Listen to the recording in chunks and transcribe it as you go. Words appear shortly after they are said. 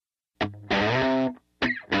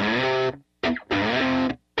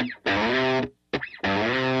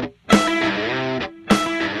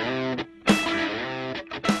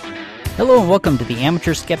and welcome to the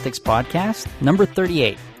Amateur Skeptics Podcast, number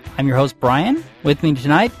 38. I'm your host, Brian. With me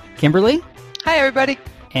tonight, Kimberly. Hi, everybody.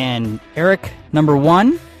 And Eric, number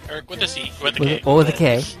 1. Eric with a C, with a K. With a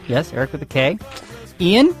K. Yes, Eric with a K.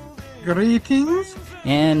 Ian. Greetings.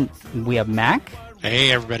 And we have Mac.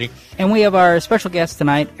 Hey, everybody. And we have our special guest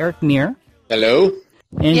tonight, Eric Meir. Hello.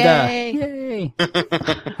 And, Yay. Yay.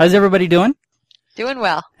 How's everybody doing? Doing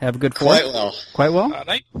well. Have a good 4th? Quite well. Quite well? All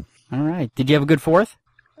right. All right. Did you have a good 4th?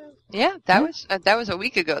 Yeah, that was a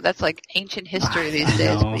week ago. That's like ancient history these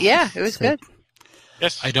days. know. But yeah, it was good.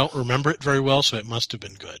 Yes. I don't remember it very well, so it must have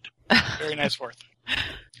been good. Very nice 4th.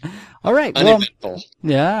 All right. Well, Uneventful.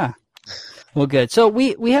 yeah. Well, good. So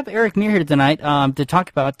we have Eric Meir here tonight to talk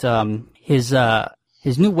about his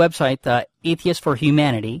new website, Atheists for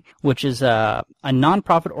Humanity, which is a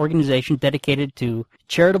nonprofit organization dedicated to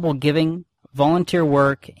charitable giving, volunteer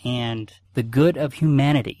work, and the good of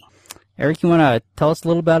humanity. Eric, you want to tell us a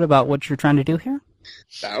little bit about what you're trying to do here?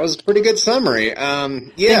 That was a pretty good summary.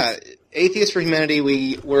 Atheists for Humanity,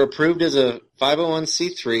 we were approved as a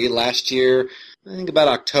 501c3 last year, I think about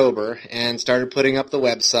October, and started putting up the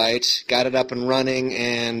website, got it up and running,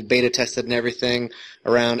 and beta tested and everything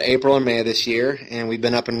around April and May of this year, and we've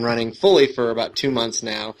been up and running fully for about 2 months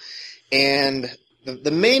now. And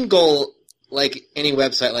the main goal, like any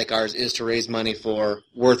website like ours, is to raise money for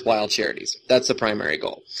worthwhile charities. That's the primary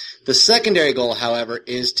goal. The secondary goal, however,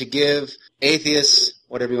 is to give atheists,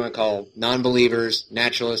 whatever you want to call non-believers,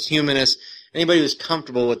 naturalists, humanists, anybody who's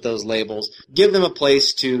comfortable with those labels, give them a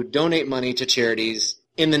place to donate money to charities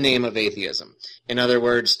in the name of atheism. In other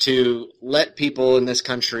words, to let people in this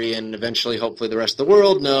country and eventually hopefully the rest of the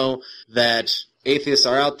world know that atheists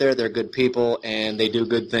are out there, they're good people, and they do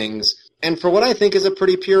good things. And for what I think is a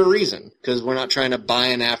pretty pure reason, because we're not trying to buy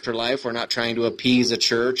an afterlife, we're not trying to appease a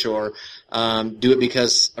church or do it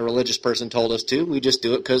because a religious person told us to. We just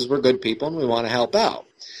do it because we're good people and we want to help out.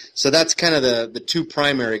 So that's kind of the two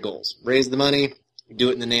primary goals. Raise the money, do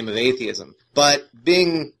it in the name of atheism. But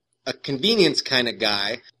being a convenience kind of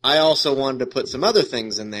guy, I also wanted to put some other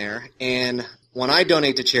things in there. And when I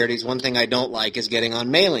donate to charities, one thing I don't like is getting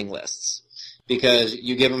on mailing lists. Because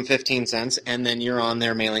you give them 15 cents and then you're on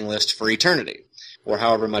their mailing list for eternity, or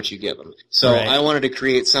however much you give them. So Right. I wanted to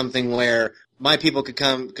create something where my people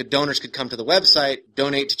donors could come to the website,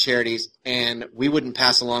 donate to charities, and we wouldn't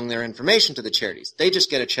pass along their information to the charities. They just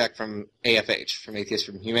get a check from AFH, from Atheists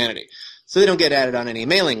for Humanity. So they don't get added on any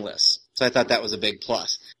mailing lists. So I thought that was a big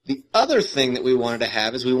plus. The other thing that we wanted to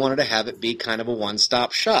have is we wanted to have it be kind of a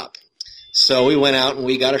one-stop shop. So we went out and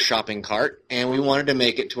we got a shopping cart, and we wanted to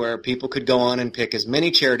make it to where people could go on and pick as many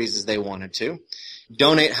charities as they wanted to,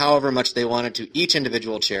 donate however much they wanted to each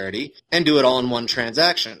individual charity, and do it all in one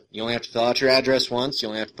transaction. You only have to fill out your address once. You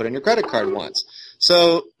only have to put in your credit card once.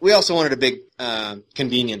 So we also wanted a big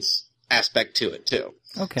convenience aspect to it, too.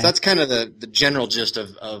 Okay. So that's kind of the general gist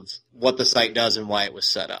of what the site does and why it was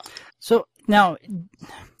set up. So now,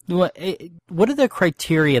 what are the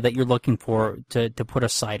criteria that you're looking for to put a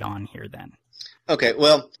site on here then? Okay,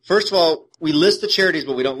 well, first of all, we list the charities,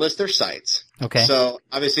 but we don't list their sites. Okay. So,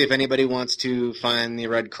 obviously, if anybody wants to find the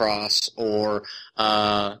Red Cross or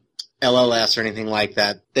LLS or anything like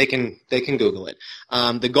that, they can Google it.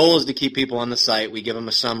 The goal is to keep people on the site. We give them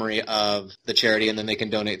a summary of the charity, and then they can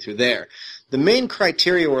donate through there. The main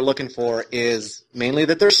criteria we're looking for is mainly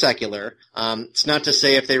that they're secular. It's not to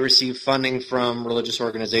say if they receive funding from religious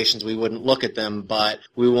organizations we wouldn't look at them, but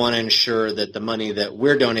we want to ensure that the money that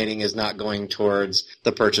we're donating is not going towards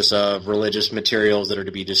the purchase of religious materials that are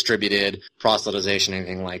to be distributed, proselytization,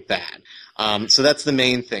 anything like that. So that's the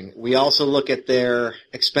main thing. We also look at their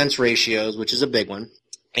expense ratios, which is a big one.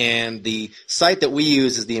 And the site that we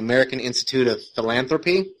use is the American Institute of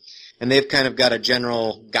Philanthropy. And they've kind of got a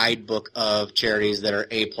general guidebook of charities that are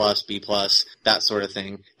A+, B+, that sort of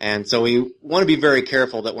thing. And so we want to be very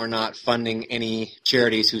careful that we're not funding any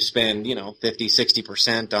charities who spend, 50,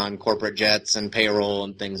 60% on corporate jets and payroll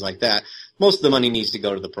and things like that. Most of the money needs to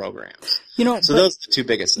go to the program. So those are the two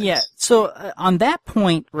biggest things. Yeah. So on that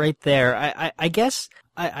point right there, I guess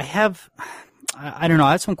I have... I don't know.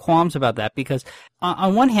 I have some qualms about that because,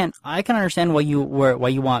 on one hand, I can understand why you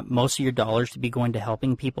want most of your dollars to be going to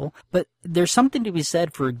helping people, but there's something to be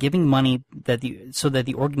said for giving money so that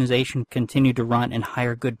the organization continue to run and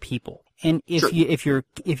hire good people. And if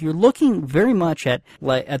you're looking very much at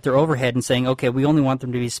their overhead and saying, okay, we only want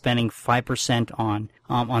them to be spending 5%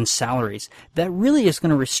 on salaries, that really is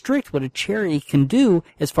going to restrict what a charity can do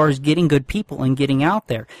as far as getting good people and getting out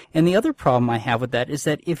there. And the other problem I have with that is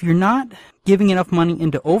that if you're not giving enough money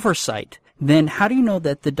into oversight, then how do you know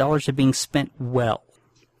that the dollars are being spent well?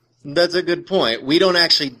 That's a good point. We don't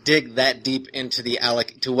actually dig that deep into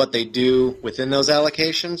to what they do within those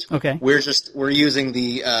allocations. Okay. We're using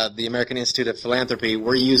the American Institute of Philanthropy.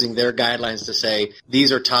 We're using their guidelines to say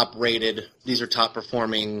these are top rated, these are top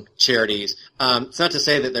performing charities. It's not to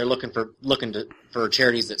say that they're looking for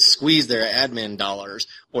charities that squeeze their admin dollars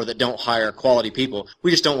or that don't hire quality people.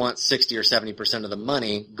 We just don't want 60 or 70% of the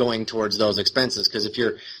money going towards those expenses, because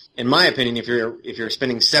in my opinion, if you're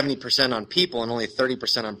spending 70% on people and only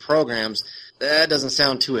 30% on programs, that doesn't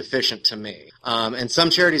sound too efficient to me. And some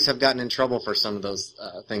charities have gotten in trouble for some of those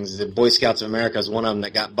things. The Boy Scouts of America is one of them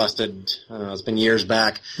that got busted. I don't know, it's been years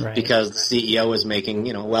back, right, because the CEO was making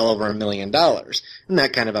well over $1 million, and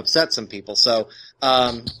that kind of upset some people. So,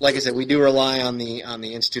 like I said, we do rely on the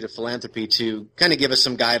Institute of Philanthropy to kind of give us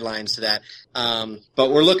some guidelines to that.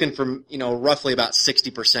 But we're looking for roughly about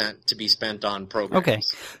 60% to be spent on programs.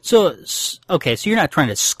 Okay, so you're not trying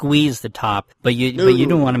to squeeze the top, but you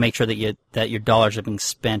do want to make sure that your dollars are being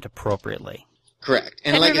spent appropriately. Correct.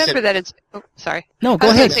 And like remember I said, that it's sorry. No, go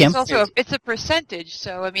ahead, Kim. It's a percentage.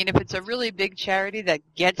 So I mean, if it's a really big charity that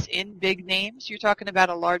gets in big names, you're talking about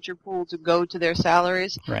a larger pool to go to their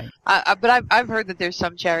salaries. Right. But I've heard that there's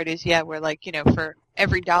some charities, where for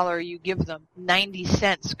every dollar you give them, 90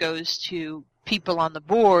 cents goes to people on the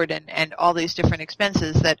board and all these different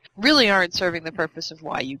expenses that really aren't serving the purpose of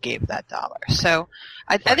why you gave that dollar. So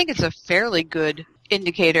I think it's a fairly good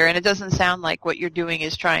indicator, and it doesn't sound like what you're doing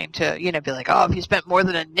is trying to, be like, oh, if you spent more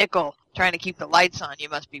than a nickel trying to keep the lights on, you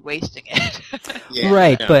must be wasting it. Yeah,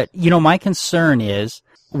 right, yeah. But my concern is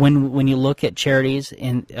when you look at charities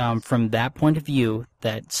from that point of view,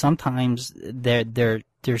 that sometimes they're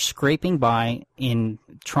scraping by in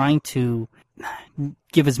trying to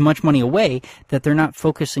give as much money away that they're not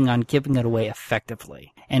focusing on giving it away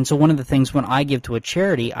effectively. And so one of the things when I give to a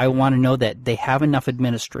charity, I want to know that they have enough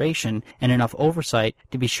administration and enough oversight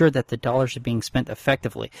to be sure that the dollars are being spent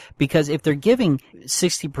effectively. Because if they're giving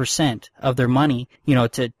 60% of their money,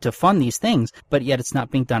 to fund these things, but yet it's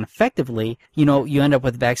not being done effectively, you end up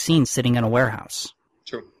with vaccines sitting in a warehouse.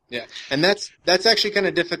 True. Yeah, and that's actually kind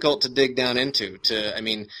of difficult to dig down into,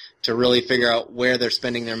 to really figure out where they're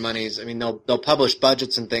spending their monies. I mean, they'll publish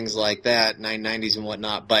budgets and things like that, 990s and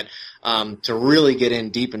whatnot, but to really get in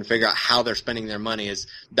deep and figure out how they're spending their money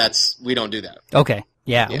we don't do that. Okay.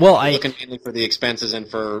 Yeah. Well, we're looking mainly for the expenses and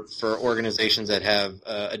for organizations that have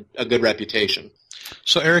a good reputation.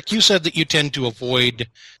 So, Eric, you said that you tend to avoid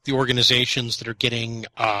the organizations that are getting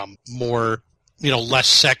more less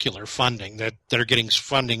secular funding, that are getting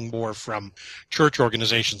funding more from church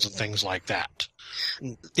organizations and things like that.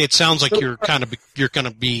 It sounds like you're going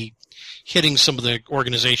to be hitting some of the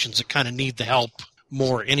organizations that kind of need the help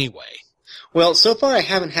more anyway. Well, so far I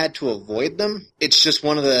haven't had to avoid them. It's just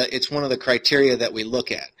one of the criteria that we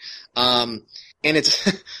look at. And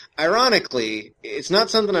it's ironically, it's not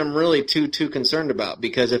something I'm really too concerned about,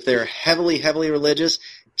 because if they're heavily religious,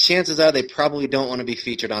 chances are they probably don't want to be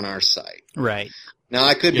featured on our site. Right. Now,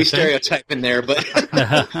 I could be stereotyping there, but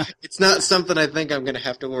it's not something I think I'm going to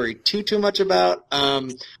have to worry too much about.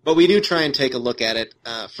 But we do try and take a look at it.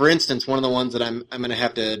 For instance, one of the ones that I'm going to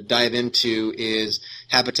have to dive into is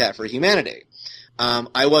Habitat for Humanity.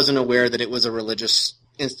 I wasn't aware that it was a religious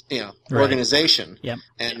organization. Yep.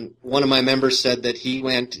 And one of my members said that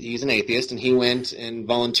he's an atheist, and he went and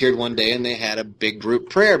volunteered one day, and they had a big group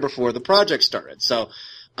prayer before the project started. So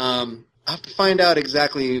I have to find out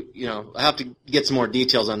exactly, I have to get some more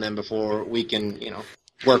details on them before we can,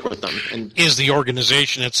 work with them. And is the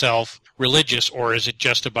organization itself religious, or is it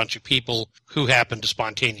just a bunch of people who happen to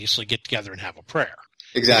spontaneously get together and have a prayer?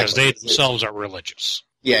 Exactly. Because they themselves are religious.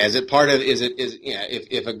 Yeah,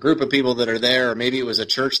 if a group of people that are there, or maybe it was a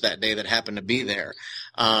church that day that happened to be there,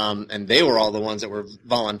 and they were all the ones that were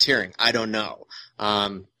volunteering. I don't know.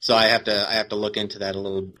 So I have to look into that a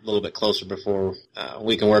little bit closer before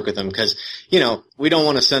we can work with them, because we don't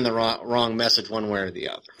want to send the wrong message one way or the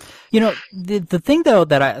other. The thing though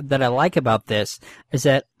that I like about this is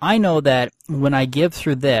that I know that when I give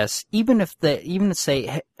through this, even if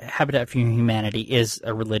say Habitat for Humanity is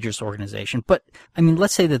a religious organization, but I mean,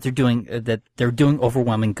 let's say that they're doing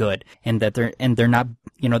overwhelming good, and that they're not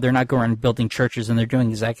going around building churches, and they're doing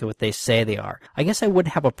exactly what they say they are. I guess I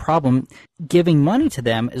wouldn't have a problem giving money to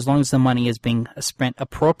them as long as the money is being spent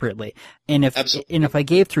appropriately. And if I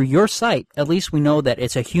gave through your site, at least we know that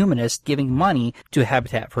it's a humanist giving money to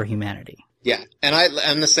Habitat for Humanity. Yeah, and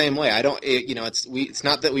I'm the same way. I don't, it's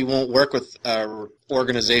not that we won't work with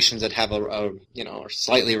organizations that have are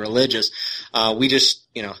slightly religious. We just,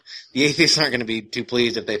 the atheists aren't going to be too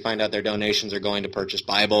pleased if they find out their donations are going to purchase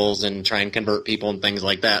Bibles and try and convert people and things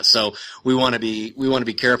like that. So we want to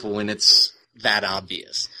be careful when it's that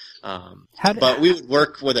obvious. But we would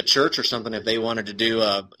work with a church or something if they wanted to do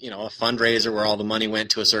a fundraiser where all the money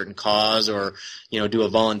went to a certain cause, or do a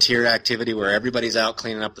volunteer activity where everybody's out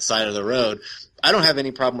cleaning up the side of the road. I don't have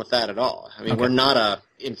any problem with that at all. I mean, We're not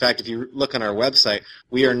in fact, if you look on our website,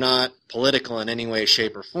 we are not political in any way,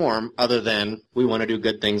 shape, or form other than we want to do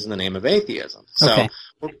good things in the name of atheism. So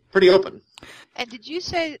we're pretty open. And did you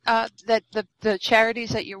say that the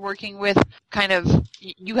charities that you're working with kind of,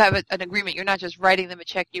 you have an agreement, you're not just writing them a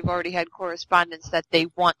check, you've already had correspondence that they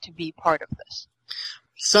want to be part of this?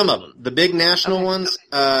 Some of them. The big national ones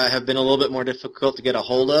have been a little bit more difficult to get a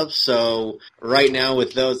hold of. So right now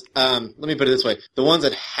with those, let me put it this way. The ones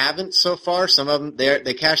that haven't so far, some of them,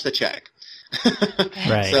 they cash the check.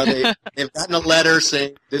 Right. So they've gotten a letter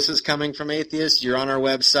saying, this is coming from Atheists, you're on our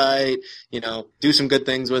website, do some good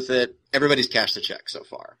things with it. Everybody's cashed the check so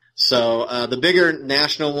far. So the bigger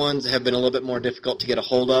national ones have been a little bit more difficult to get a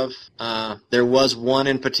hold of. There was one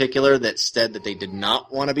in particular that said that they did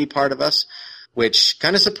not want to be part of us, which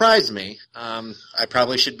kind of surprised me. I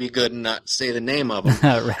probably should be good and not say the name of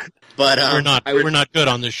them. Right. But we're not good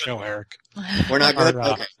on this show, Eric. We're not good?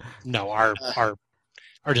 Okay. No,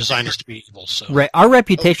 our design is to be evil. So right, our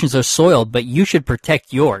reputations are soiled, but you should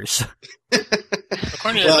protect yours.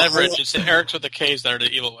 According to Leverage, it's the Erics with the K's that are the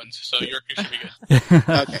evil ones, so you should be good.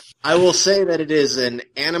 Okay. I will say that it is an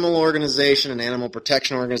animal organization, an animal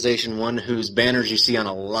protection organization, one whose banners you see on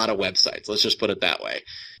a lot of websites. Let's just put it that way.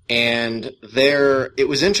 And it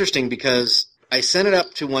was interesting because I sent it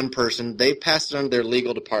up to one person, they passed it on to their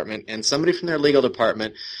legal department, and somebody from their legal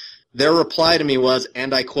department, their reply to me was,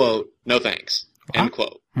 and I quote, "No thanks." End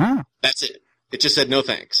quote. Huh. That's it. It just said no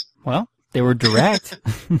thanks. Well, they were direct.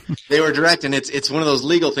 They were direct, and it's one of those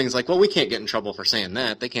legal things like, well, we can't get in trouble for saying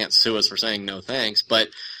that. They can't sue us for saying no thanks. But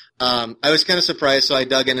I was kind of surprised, so I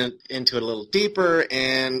dug into it a little deeper,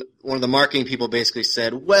 and one of the marketing people basically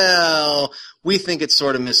said, well, we think it's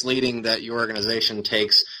sort of misleading that your organization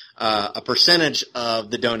takes a percentage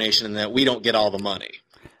of the donation and that we don't get all the money.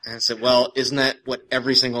 And I said, well, isn't that what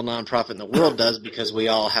every single nonprofit in the world does, because we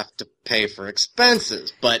all have to pay for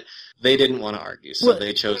expenses? But they didn't want to argue, so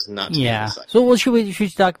they chose not to. Yeah. So should we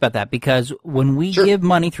talk about that? Because when we give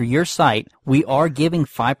money through your site, we are giving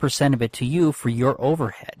 5% of it to you for your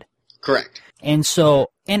overhead. Correct. And so,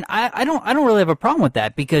 and I don't really have a problem with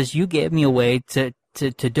that, because you gave me a way to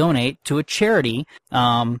donate to a charity,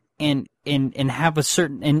 and have a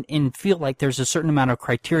certain, and feel like there's a certain amount of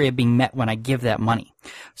criteria being met when I give that money.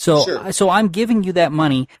 So, so I'm giving you that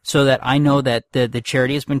money so that I know that the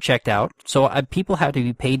charity has been checked out. So people have to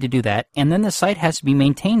be paid to do that. And then the site has to be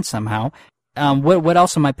maintained somehow. What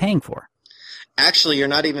else am I paying for? Actually, you're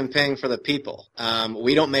not even paying for the people.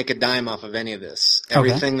 We don't make a dime off of any of this.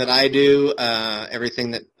 Everything that I do,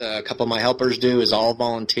 everything that a couple of my helpers do is all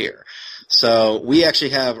volunteer. So we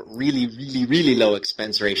actually have really, really, really low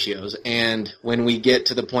expense ratios. And when we get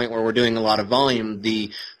to the point where we're doing a lot of volume,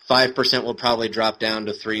 the 5% will probably drop down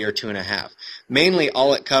to 3 or 2.5. Mainly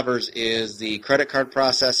all it covers is the credit card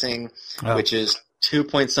processing, which is 2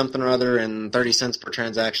 point something or other and 30 cents per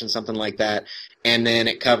transaction, something like that. And then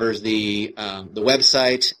it covers the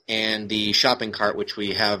website and the shopping cart, which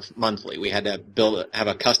we have monthly. We had to have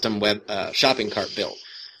a custom shopping cart built.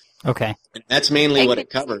 Okay. And that's mainly what it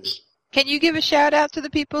covers. Can you give a shout out to the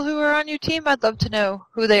people who are on your team? I'd love to know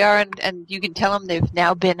who they are, and you can tell them they've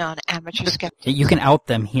now been on Amateur Skeptics. You can out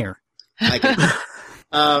them here. I can.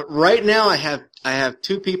 Right now, I have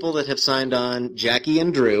 2 people that have signed on, Jackie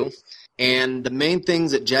and Drew. And the main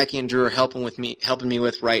things that Jackie and Drew are helping me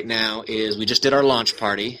with right now is we just did our launch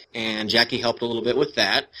party, and Jackie helped a little bit with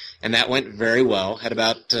that, and that went very well. Had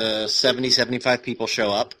about 75 people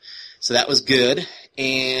show up, so that was good.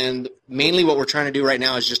 And mainly what we're trying to do right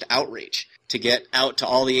now is just outreach, to get out to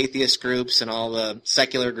all the atheist groups and all the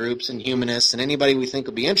secular groups and humanists and anybody we think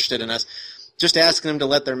will be interested in us, just asking them to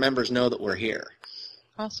let their members know that we're here.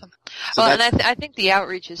 Awesome. So well, and I think the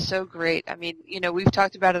outreach is so great. I mean, we've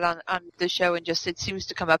talked about it on the show, and just it seems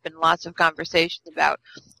to come up in lots of conversations about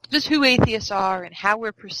just who atheists are and how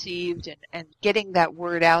we're perceived, and getting that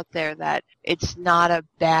word out there that it's not a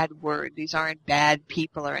bad word. These aren't bad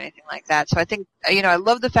people or anything like that. So I think, I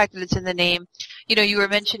love the fact that it's in the name. You were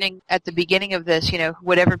mentioning at the beginning of this,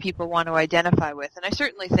 whatever people want to identify with. And I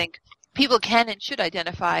certainly think people can and should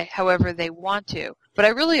identify however they want to. But I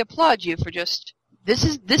really applaud you for just, this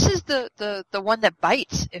is the one that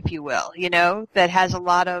bites, if you will, that has a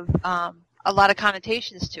lot of a lot of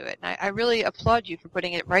connotations to it. And I really applaud you for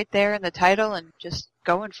putting it right there in the title and just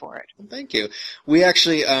going for it. Thank you. We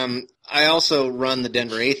actually, I also run the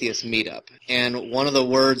Denver Atheist Meetup, and one of the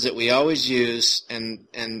words that we always use, and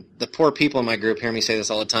the poor people in my group hear me say this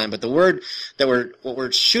all the time, but the word that what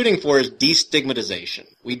we're shooting for is destigmatization.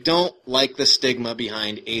 We don't like the stigma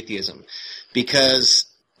behind atheism, because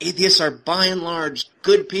atheists are by and large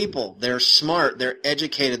good people. They're smart, they're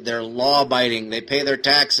educated, they're law-abiding, they pay their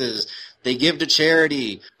taxes, they give to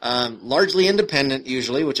charity, largely independent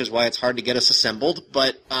usually, which is why it's hard to get us assembled,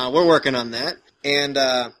 but we're working on that.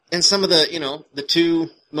 And some of the two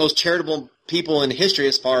most charitable people in history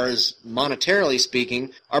as far as monetarily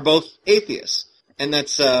speaking are both atheists. And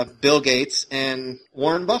that's Bill Gates and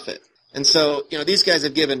Warren Buffett. And so, these guys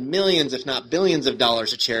have given millions, if not billions of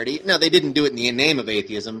dollars to charity. Now, they didn't do it in the name of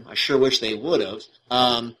atheism. I sure wish they would have.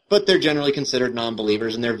 But they're generally considered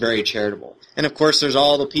non-believers, and they're very charitable. And, of course, there's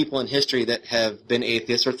all the people in history that have been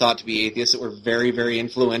atheists or thought to be atheists that were very, very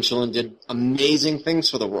influential and did amazing things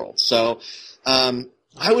for the world. So I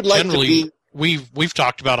would like generally, to be... We've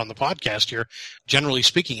talked about on the podcast here, generally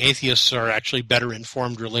speaking, atheists are actually better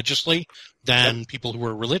informed religiously than people who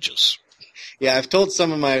are religious. Yeah, I've told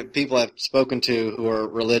some of my people I've spoken to who are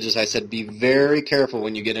religious, I said, be very careful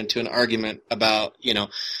when you get into an argument about,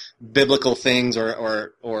 biblical things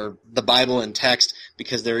or the Bible and text,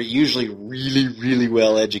 because they're usually really, really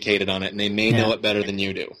well educated on it, and they may know it better than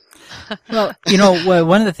you do. Well,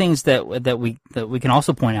 one of the things that we can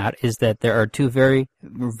also point out is that there are two very,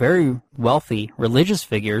 very wealthy religious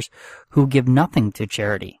figures who give nothing to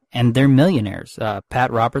charity, and they're millionaires,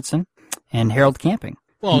 Pat Robertson and Harold Camping.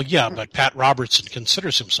 Well, yeah, but Pat Robertson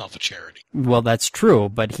considers himself a charity. Well, that's true,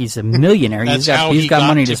 but he's a millionaire. That's he's got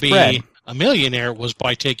money to spread. A millionaire was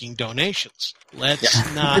by taking donations.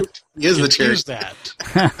 Let's not confuse that.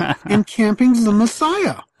 And Camping's the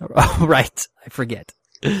Messiah. Oh, right. I forget.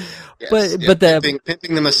 Yes,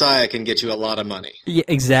 pimping the Messiah can get you a lot of money. Yeah,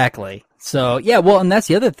 exactly. So and that's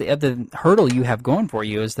the other hurdle you have going for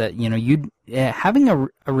you is that having a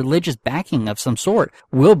religious backing of some sort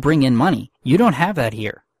will bring in money. You don't have that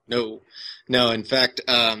here. No. In fact,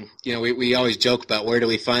 we always joke about where do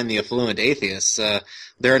we find the affluent atheists.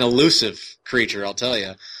 They're an elusive creature, I'll tell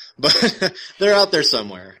you. But they're out there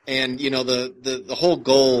somewhere. And, the whole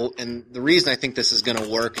goal, and the reason I think this is going to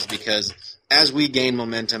work is because as we gain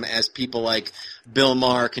momentum, as people like Bill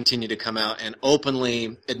Maher continue to come out and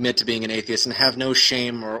openly admit to being an atheist and have no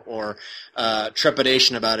shame or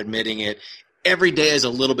trepidation about admitting it, every day is a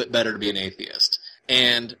little bit better to be an atheist.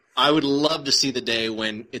 And I would love to see the day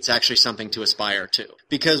when it's actually something to aspire to.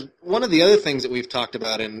 Because one of the other things that we've talked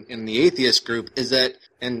about in the atheist group is that,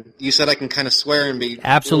 and you said I can kind of swear and be...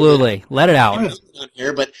 Absolutely. Let it out.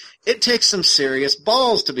 Here, but it takes some serious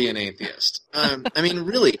balls to be an atheist.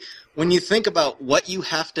 Really, when you think about what you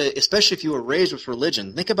have to, especially if you were raised with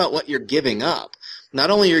religion, think about what you're giving up.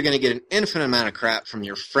 Not only are you going to get an infinite amount of crap from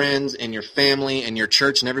your friends and your family and your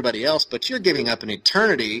church and everybody else, but you're giving up an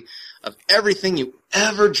eternity of everything you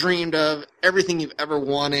ever dreamed of, everything you've ever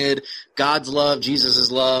wanted, God's love, Jesus'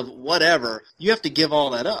 love, whatever. You have to give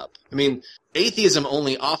all that up. Atheism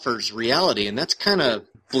only offers reality, and that's kind of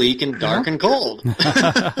bleak and dark and cold.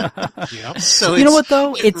 Yep. So you know what,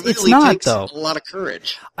 though? It's really not, takes though. A lot of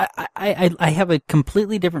courage. I have a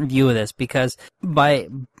completely different view of this because by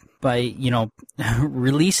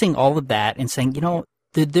releasing all of that and saying,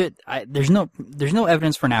 there's no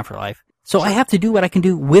evidence for an afterlife. So I have to do what I can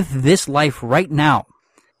do with this life right now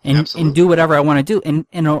and do whatever I want to do. And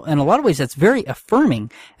in a lot of ways, that's very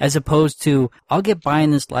affirming as opposed to I'll get by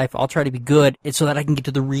in this life. I'll try to be good so that I can get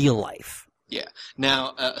to the real life. Yeah.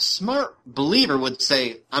 Now, a smart believer would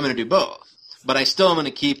say, I'm going to do both. But I still am going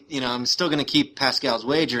to keep, I'm still going to keep Pascal's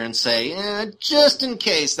wager and say, just in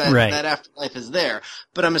case that afterlife is there.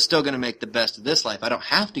 But I'm still going to make the best of this life. I don't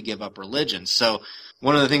have to give up religion. So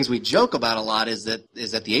one of the things we joke about a lot is that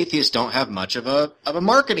the atheists don't have much of a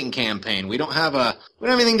marketing campaign. We don't have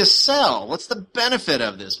anything to sell. What's the benefit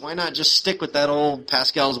of this? Why not just stick with that old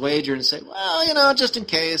Pascal's wager and say, well, just in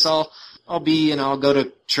case I'll go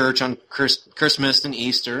to church on Christmas and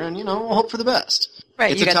Easter and, we'll hope for the best.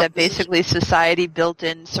 Right, you got that basically society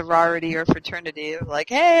built-in sorority or fraternity of like,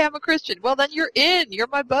 hey, I'm a Christian. Well, then you're in. You're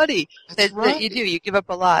my buddy. That's right. That you do. You give up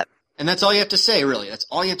a lot. And that's all you have to say, really. That's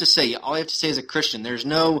all you have to say. All you have to say as a Christian. There's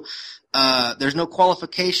no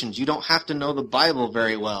qualifications. You don't have to know the Bible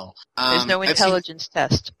very well. There's no intelligence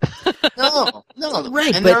test. No.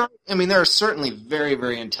 Right, and there are certainly very,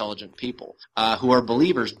 very intelligent people who are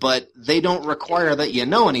believers, but they don't require that you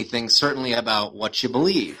know anything, certainly about what you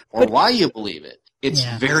believe or why you believe it. It's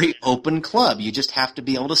very open club. You just have to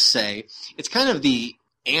be able to say, it's kind of the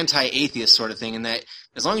anti-atheist sort of thing, in that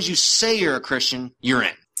as long as you say you're a Christian, you're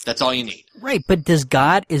in. That's all you need. Right, but is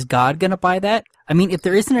God going to buy that? I mean, if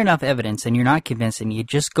there isn't enough evidence and you're not convinced and you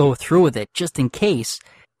just go through with it just in case,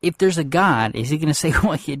 if there's a God, is he going to say,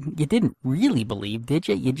 well, you didn't really believe, did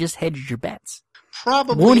you? You just hedged your bets.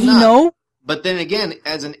 Probably Won't he not. know? But then again,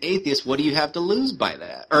 as an atheist, what do you have to lose by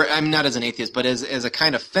that? Or I'm not as an atheist, but as a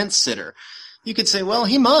kind of fence sitter. You could say, well,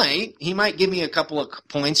 he might give me a couple of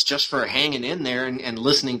points just for hanging in there and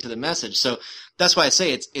listening to the message. So that's why I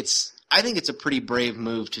say I think it's a pretty brave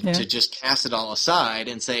move to just cast it all aside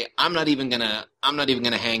and say, I'm not even gonna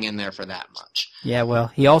hang in there for that much. Yeah, well,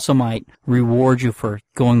 he also might reward you for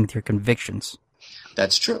going with your convictions.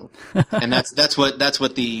 That's true. And that's what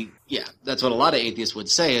a lot of atheists would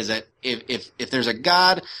say, is that if there's a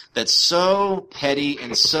God that's so petty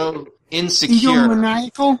and so insecure,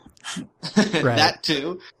 egomaniacal, Right. that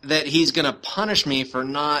too, that he's going to punish me for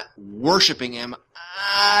not worshiping him,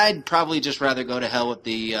 I'd probably just rather go to hell with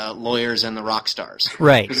the lawyers and the rock stars.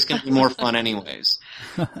 Right. Because it's going to be more fun anyways.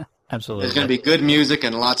 Absolutely. There's going to be good music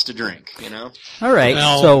and lots to drink, you know? All right.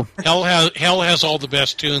 Well, So hell has all the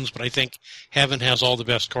best tunes, but I think heaven has all the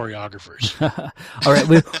best choreographers. all right,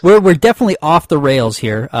 we're definitely off the rails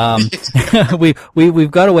here.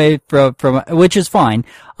 We've got away from which is fine.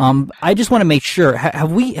 I just want to make sure,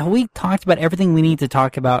 have we talked about everything we need to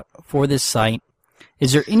talk about for this site?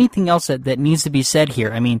 Is there anything else that needs to be said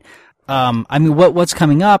here? I mean, what's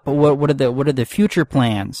coming up? What are the future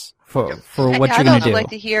plans for what you're going to do? I'd like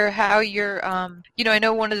to hear how you're, I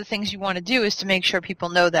know one of the things you want to do is to make sure people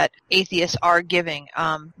know that atheists are giving.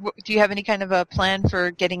 Do you have any kind of a plan for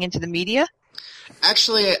getting into the media?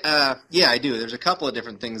 Actually, yeah, I do. There's a couple of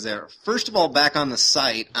different things there. First of all, back on the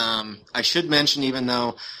site, I should mention, even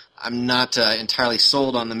though I'm not entirely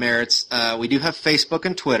sold on the merits, we do have Facebook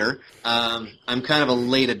and Twitter. I'm kind of a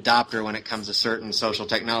late adopter when it comes to certain social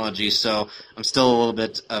technologies, so I'm still a little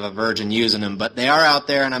bit of a virgin using them. But they are out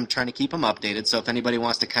there, and I'm trying to keep them updated. So if anybody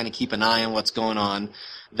wants to kind of keep an eye on what's going on,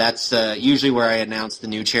 that's usually where I announce the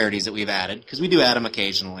new charities that we've added, because we do add them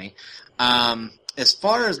occasionally. As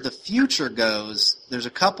far as the future goes, there's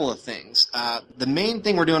a couple of things. The main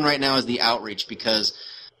thing we're doing right now is the outreach, because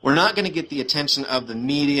we're not going to get the attention of the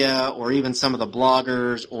media or even some of the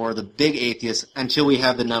bloggers or the big atheists until we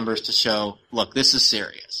have the numbers to show, look, this is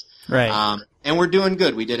serious. Right. And we're doing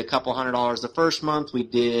good. We did a couple $100 the first month. We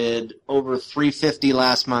did over $350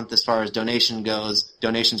 last month as far as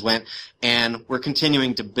donations went, and we're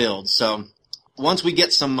continuing to build. So once we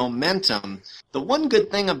get some momentum, the one good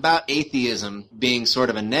thing about atheism being sort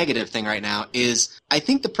of a negative thing right now is I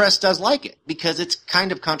think the press does like it because it's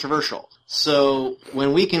kind of controversial. So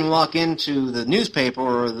when we can walk into the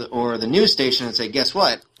newspaper or the news station and say, guess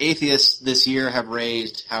what? Atheists this year have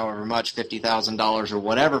raised however much, $50,000 or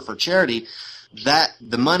whatever for charity, that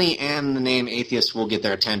the money and the name atheist will get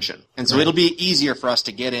their attention. And so it'll be easier for us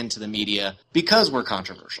to get into the media because we're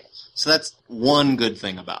controversial. So that's one good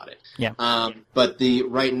thing about it. Yeah. But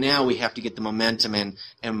right now we have to get the momentum in,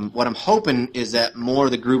 and what I'm hoping is that more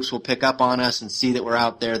of the groups will pick up on us and see that we're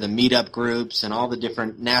out there, the meetup groups and all the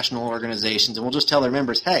different national organizations, and we'll just tell their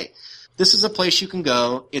members, hey, this is a place you can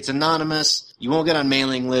go. It's anonymous. You won't get on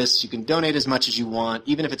mailing lists. You can donate as much as you want,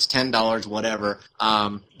 even if it's $10, whatever,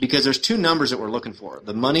 because there's two numbers that we're looking for,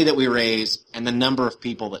 the money that we raise and the number of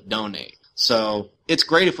people that donate. So it's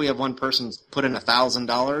great if we have one person put in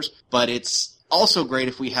 $1,000, but it's also great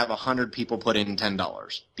if we have 100 people put in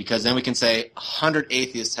 $10, because then we can say 100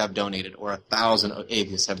 atheists have donated or 1,000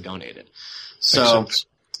 atheists have donated. So,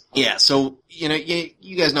 yeah, so,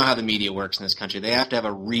 you guys know how the media works in this country. They have to have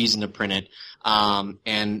a reason to print it,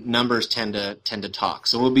 and numbers tend to talk.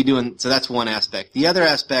 So so that's one aspect. The other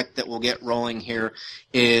aspect that we'll get rolling here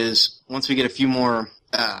is once we get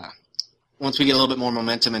once we get a little bit more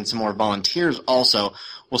momentum and some more volunteers also,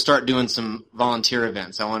 we'll start doing some volunteer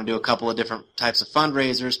events. I want to do a couple of different types of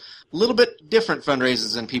fundraisers, a little bit different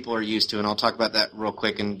fundraisers than people are used to, and I'll talk about that real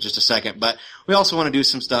quick in just a second. But we also want to do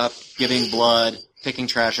some stuff, giving blood, picking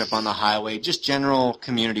trash up on the highway, just general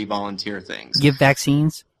community volunteer things. Give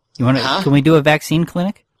vaccines? Can we do a vaccine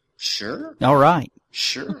clinic? Sure. All right.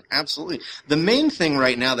 Sure, absolutely. The main thing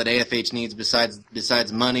right now that AFH needs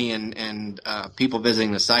besides money and people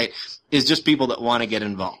visiting the site is just people that want to get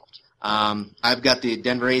involved. I've got the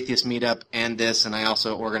Denver Atheist Meetup and I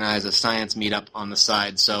also organize a science meetup on the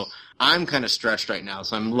side. So I'm kind of stretched right now.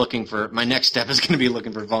 So I'm my next step is going to be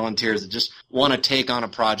looking for volunteers that just want to take on a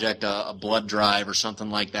project, a blood drive or something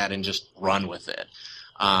like that, and just run with it.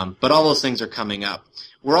 But all those things are coming up.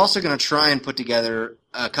 We're also going to try and put together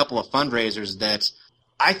a couple of fundraisers that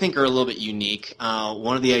I think are a little bit unique.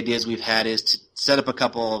 One of the ideas we've had is to set up a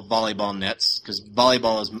couple of volleyball nets, because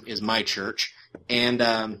volleyball is my church,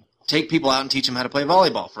 and take people out and teach them how to play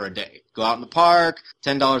volleyball for a day. Go out in the park,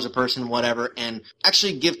 $10 a person, whatever, and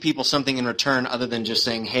actually give people something in return other than just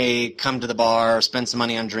saying, hey, come to the bar, spend some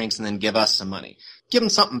money on drinks, and then give us some money. Give them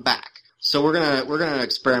something back. So we're gonna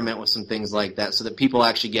experiment with some things like that so that people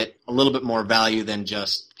actually get a little bit more value than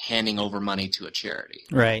just handing over money to a charity.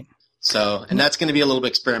 Right. So, and that's going to be a little bit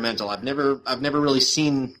experimental. I've never really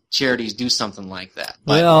seen charities do something like that.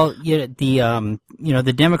 But, well, yeah,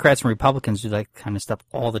 the Democrats and Republicans do that kind of stuff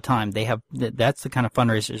all the time. They have that's the kind of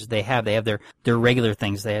fundraisers they have. They have their regular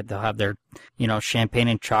things. They'll have their champagne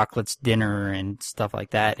and chocolates dinner and stuff like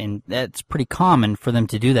that, and that's pretty common for them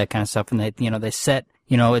to do that kind of stuff. And they set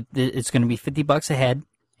it's going to be $50 a head.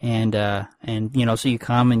 And so you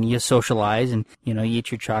come and you socialize and, you eat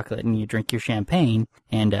your chocolate and you drink your champagne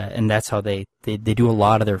and that's how they do a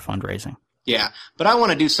lot of their fundraising. Yeah. But I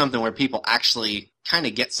want to do something where people actually kind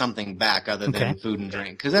of get something back other than food and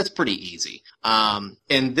drink, because that's pretty easy.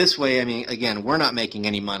 And this way, I mean, again, we're not making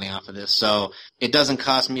any money off of this, so it doesn't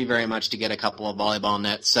cost me very much to get a couple of volleyball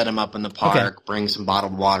nets, set them up in the park, bring some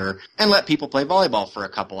bottled water, and let people play volleyball for a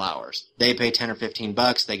couple hours. They pay $10 or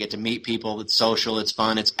 $15. They get to meet people. It's social. It's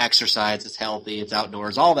fun. It's exercise. It's healthy. It's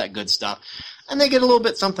outdoors. All that good stuff. And they get a little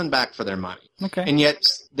bit something back for their money. Okay. And yet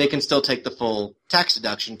they can still take the full tax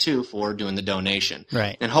deduction, too, for doing the donation.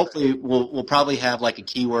 Right. And hopefully we'll probably have like a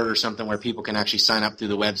keyword or something where people can actually sign up through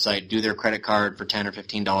the website, do their credit card for $10 or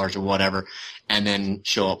 $15 or whatever, and then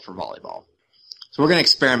show up for volleyball. So we're going to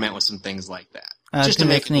experiment with some things like that, just to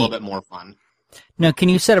make it a little bit more fun. Now, can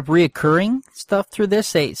you set up reoccurring stuff through this?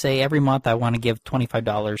 Say every month I want to give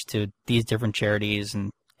 $25 to these different charities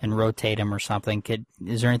and rotate them or something.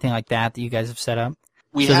 Is there anything like that you guys have set up?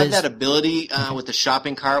 We have that ability with the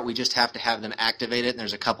shopping cart. We just have to have them activate it, and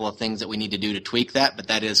there's a couple of things that we need to do to tweak that, but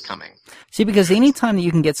that is coming. See, because any time that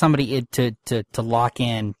you can get somebody to lock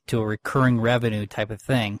in to a recurring revenue type of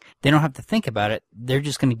thing, they don't have to think about it. They're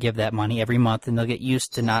just going to give that money every month, and they'll get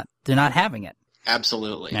used to not having it.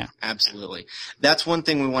 Absolutely. Yeah. Absolutely. That's one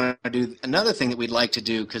thing we want to do. Another thing that we'd like to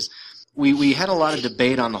do, because we had a lot of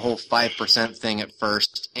debate on the whole 5% thing at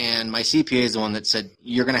first, and my CPA is the one that said,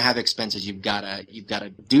 you're going to have expenses, you've got to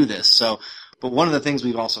do this. So, but one of the things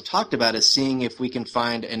we've also talked about is seeing if we can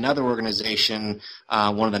find another organization,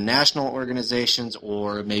 one of the national organizations,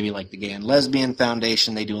 or maybe like the Gay and Lesbian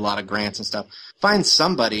Foundation. They do a lot of grants and stuff. Find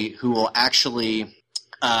somebody who will actually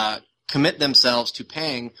commit themselves to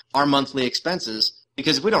paying our monthly expenses.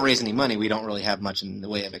 Because if we don't raise any money, we don't really have much in the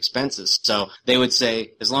way of expenses. So they would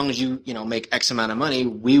say, as long as you make X amount of money,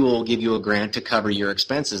 we will give you a grant to cover your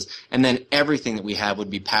expenses. And then everything that we have would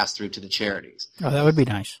be passed through to the charities. Oh, that would be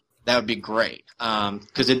nice. That would be great.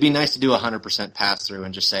 Because it'd be nice to do 100% pass through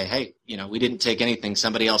and just say, hey, we didn't take anything.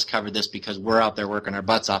 Somebody else covered this because we're out there working our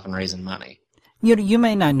butts off and raising money. You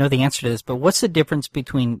may not know the answer to this, but what's the difference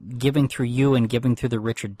between giving through you and giving through the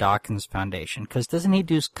Richard Dawkins Foundation? Because doesn't he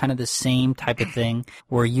do kind of the same type of thing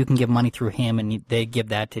where you can give money through him and they give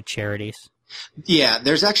that to charities? Yeah,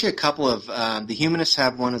 there's actually a couple of the Humanists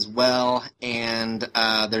have one as well, and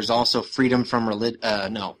there's also Freedom from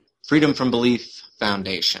Belief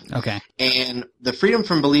Foundation. Okay. And the Freedom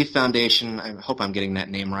from Belief Foundation, I hope I'm getting that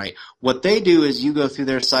name right. What they do is you go through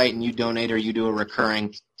their site and you donate or you do a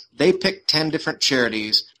recurring. They pick 10 different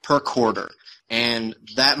charities per quarter, and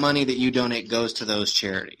that money that you donate goes to those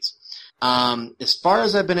charities. As far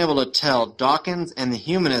as I've been able to tell, Dawkins and the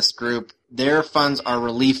Humanist Group, their funds are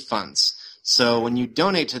relief funds. So when you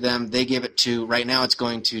donate to them, they give it to, right now it's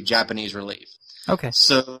going to Japanese relief. Okay.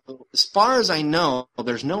 So as far as I know,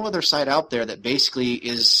 there's no other site out there that basically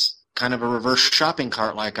is kind of a reverse shopping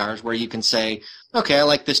cart like ours where you can say, okay, I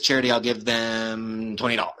like this charity, I'll give them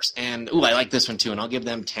 $20. And, ooh, I like this one too, and I'll give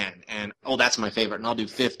them 10. And, oh, that's my favorite, and I'll do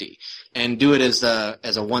 50. And do it as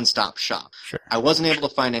a one-stop shop. Sure. I wasn't able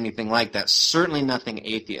to find anything like that. Certainly nothing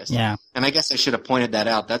atheist. Yeah. And I guess I should have pointed that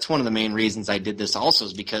out. That's one of the main reasons I did this also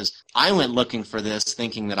is because I went looking for this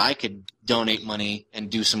thinking that I could donate money and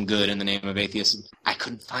do some good in the name of atheism. I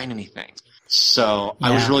couldn't find anything. So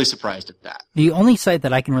I was really surprised at that. The only site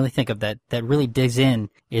that I can really think of that really digs in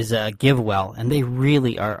is GiveWell, and they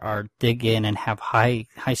really are dig in and have high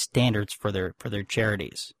standards for their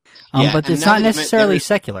charities. But it's not necessarily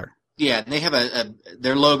secular. Yeah, and they have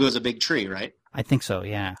their logo is a big tree, right? I think so.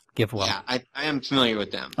 Yeah, GiveWell. Yeah, I am familiar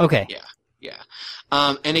with them. Okay. Yeah.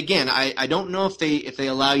 And again, I don't know if they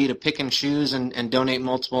allow you to pick and choose and donate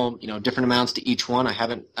multiple, different amounts to each one. I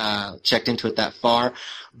haven't checked into it that far.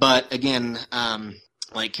 But again,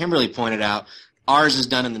 like Kimberly pointed out, ours is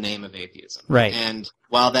done in the name of atheism. Right. And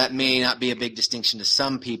while that may not be a big distinction to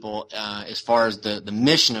some people, as far as the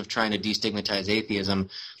mission of trying to destigmatize atheism,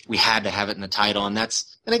 we had to have it in the title. And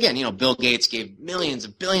again, Bill Gates gave millions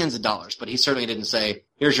of billions of dollars, but he certainly didn't say,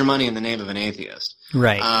 here's your money in the name of an atheist.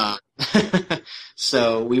 Right.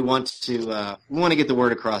 So we want to get the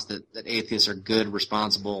word across that atheists are good,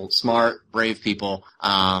 responsible, smart, brave people.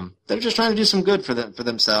 They're just trying to do some good for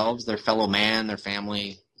themselves, their fellow man, their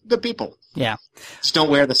family. Good people. Yeah. Just don't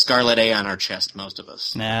wear the scarlet A on our chest, most of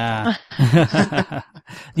us. Nah.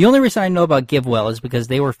 The only reason I know about GiveWell is because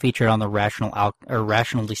they were featured on the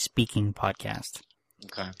Rationally Speaking podcast.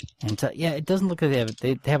 Okay. And it doesn't look like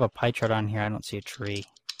they have a pie chart on here. I don't see a tree.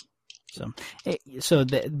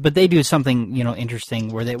 But they do something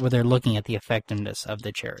interesting where they're looking at the effectiveness of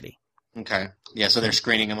the charity. Okay. Yeah, so they're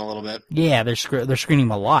screening them a little bit. Yeah, they're screening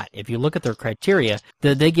them a lot. If you look at their criteria,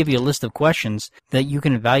 they give you a list of questions that you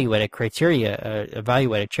can evaluate a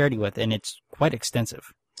charity with, and it's quite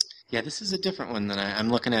extensive. Yeah, this is a different one than I'm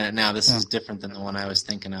looking at it now. This is different than the one I was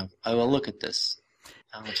thinking of. I will look at this.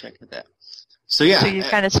 I will check with that. So yeah. So you're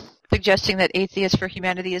kind of suggesting that Atheists for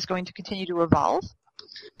Humanity is going to continue to evolve?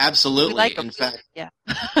 Absolutely. In fact, yeah.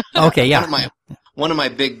 Okay, yeah. One of my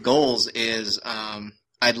big goals is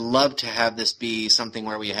I'd love to have this be something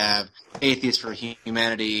where we have Atheists for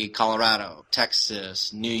Humanity, Colorado,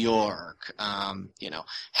 Texas, New York,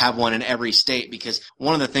 have one in every state, because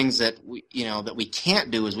one of the things that we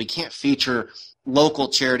can't do is we can't feature local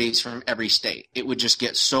charities from every state. It would just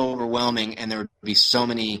get so overwhelming, and there would be so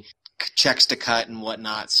many checks to cut and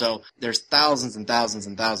whatnot. So there's thousands and thousands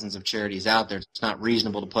and thousands of charities out there. It's not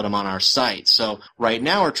reasonable to put them on our site. So right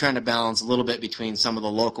now we're trying to balance a little bit between some of the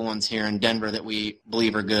local ones here in Denver that we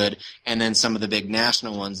believe are good, and then some of the big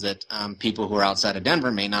national ones that people who are outside of Denver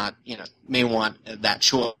may not, may want that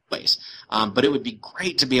choice. But it would be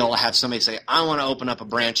great to be able to have somebody say, I want to open up a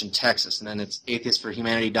branch in Texas, and then it's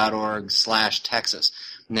atheistforhumanity.org/Texas.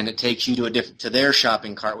 And then it takes you to their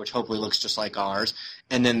shopping cart, which hopefully looks just like ours.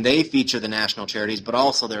 And then they feature the national charities, but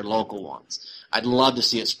also their local ones. I'd love to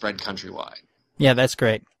see it spread countrywide. Yeah, that's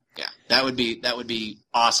great. Yeah, that would be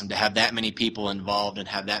awesome to have that many people involved and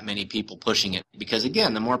have that many people pushing it. Because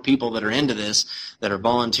again, the more people that are into this, that are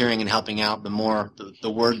volunteering and helping out, the more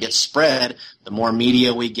the word gets spread, the more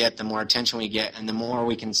media we get, the more attention we get, and the more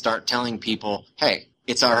we can start telling people, hey,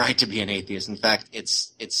 it's all right to be an atheist. In fact,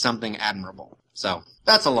 it's something admirable. So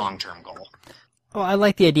that's a long-term goal. Well, I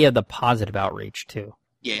like the idea of the positive outreach too.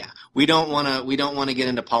 Yeah, we don't want to get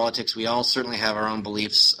into politics. We all certainly have our own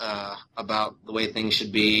beliefs about the way things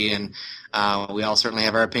should be, and we all certainly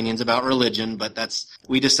have our opinions about religion. But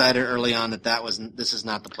we decided early on that this is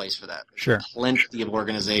not the place for that. Sure. Plenty of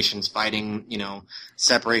organizations fighting,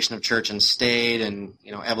 separation of church and state, and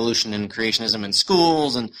evolution and creationism in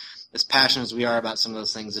schools, and as passionate as we are about some of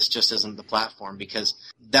those things, this just isn't the platform, because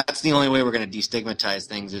that's the only way we're going to destigmatize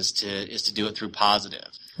things is to do it through positive.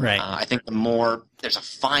 Right. I think there's a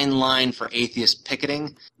fine line for atheist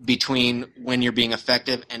picketing between when you're being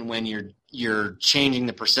effective and when you're changing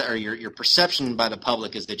your perception by the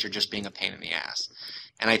public is that you're just being a pain in the ass.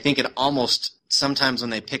 And I think it almost sometimes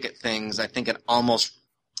when they picket things, I think it almost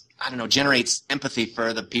generates empathy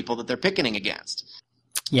for the people that they're picketing against.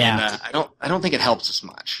 Yeah, and I don't think it helps us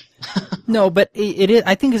much. No, but it is.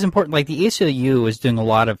 I think it's important. Like the ACLU is doing a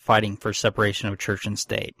lot of fighting for separation of church and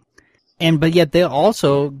state, but yet they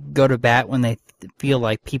also go to bat when they feel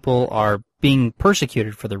like people are being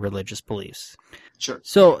persecuted for their religious beliefs. Sure.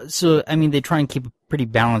 So I mean, they try and keep a pretty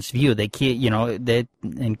balanced view. They keep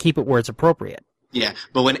and keep it where it's appropriate. Yeah,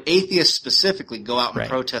 but when atheists specifically go out and Right.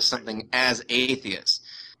 protest something as atheists,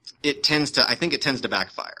 it tends to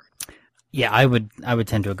backfire. Yeah, I would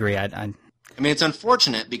tend to agree. I mean, it's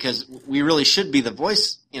unfortunate because we really should be the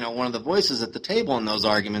voice, one of the voices at the table in those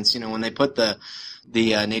arguments. When they put the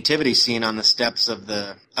nativity scene on the steps of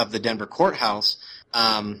the Denver courthouse,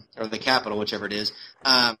 or the Capitol, whichever it is,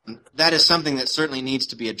 that is something that certainly needs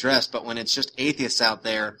to be addressed. But when it's just atheists out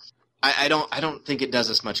there, I don't think it does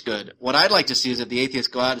us much good. What I'd like to see is that the atheists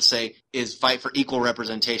go out and fight for equal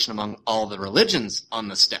representation among all the religions on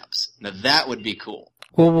the steps. Now that would be cool.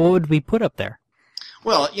 Well, what would we put up there?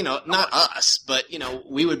 Well, not us, but,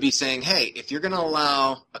 we would be saying, hey, if you're going to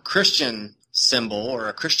allow a Christian symbol or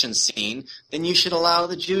a Christian scene, then you should allow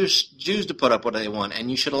the Jews to put up what they want,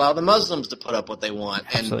 and you should allow the Muslims to put up what they want.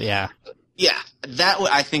 Absolutely, yeah. Yeah,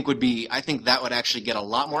 I think that would actually get a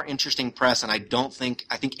lot more interesting press, and I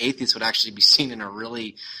think atheists would actually be seen in a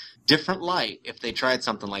really different light if they tried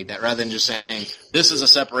something like that, rather than just saying, this is a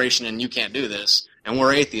separation and you can't do this. And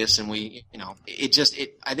we're atheists, and I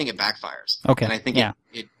think it backfires. Okay. And I think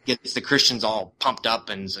it gets the Christians all pumped up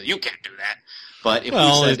and so you can't do that. But if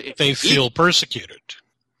well, we said if they feel persecuted.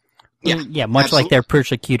 Yeah, much absolutely. like they're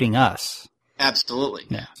persecuting us. Absolutely.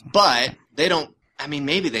 Yeah. But they don't, I mean,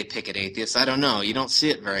 maybe they pick at atheists. I don't know. You don't see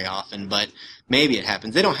it very often, but maybe it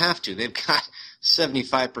happens. They don't have to. They've got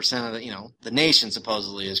 75% of the nation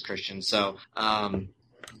supposedly is Christian. So,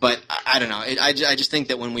 but I don't know. I just think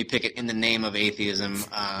that when we pick it in the name of atheism,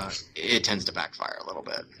 it tends to backfire a little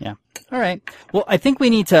bit. Yeah. All right. Well, I think we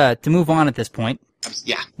need to move on at this point.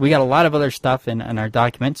 Yeah. We got a lot of other stuff in our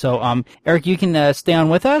document. So, Eric, you can stay on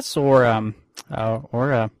with us, or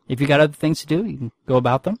if you got other things to do, you can go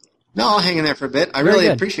about them. No, I'll hang in there for a bit. I Very really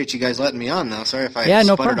good. appreciate you guys letting me on, though. Sorry if I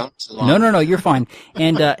no sputtered problem. on so long. No, you're fine.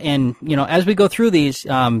 And as we go through these,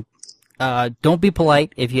 don't be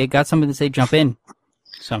polite. If you got something to say, jump in.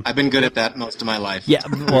 So I've been good at that most of my life. yeah,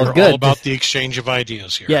 well, We're good. all about the exchange of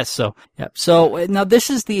ideas here. Yes. So now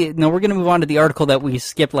this is we're going to move on to the article that we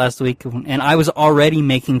skipped last week, and I was already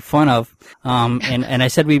making fun of, and I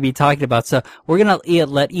said we'd be talking about. So we're going to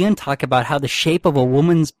let Ian talk about how the shape of a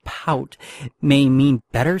woman's pout may mean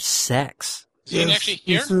better sex. Is Ian actually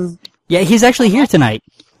here? Yeah, he's actually here tonight.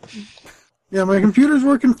 Yeah, my computer's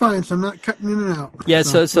working fine, so I'm not cutting in and out. Yeah,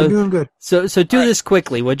 so we're doing good. So do this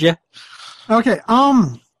quickly, would you? Okay,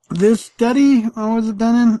 this study, what was it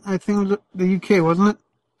done in? I think it was the UK, wasn't it?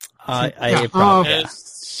 I It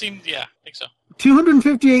seemed, I think so.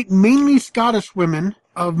 258 mainly Scottish women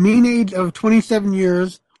of mean age of 27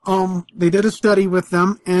 years. They did a study with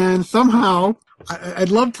them, and somehow, I'd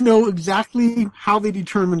love to know exactly how they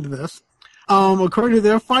determined this. According to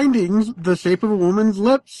their findings, the shape of a woman's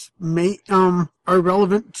lips are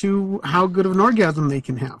relevant to how good of an orgasm they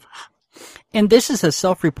can have. And this is a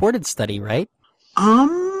self-reported study, right?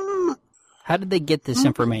 How did they get this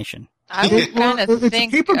information? I would kind of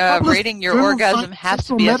think rating your orgasm has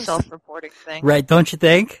to be a self-reporting thing. Right, don't you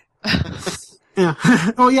think? Yeah.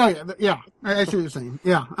 Oh, yeah. I see what you're saying.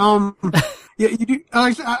 Yeah. Yeah. You do.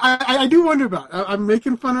 I do wonder about it. I'm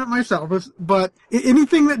making fun of it myself, but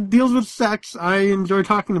anything that deals with sex, I enjoy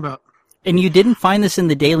talking about. And you didn't find this in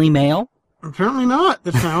the Daily Mail? Apparently not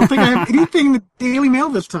this time. I don't think I have anything in the Daily Mail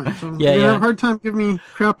this time. So you're gonna have a hard time giving me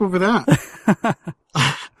crap over that.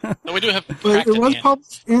 No, we do have. But it was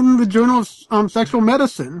published in the Journal of Sexual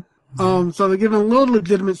Medicine, so they're giving a little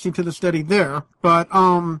legitimacy to the study there. But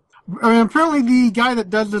apparently the guy that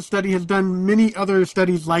does this study has done many other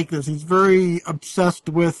studies like this. He's very obsessed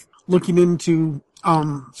with looking into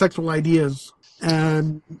sexual ideas.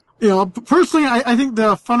 And, personally, I think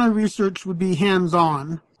the funner research would be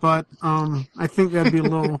hands-on. But I think that'd be a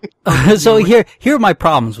little. So here are my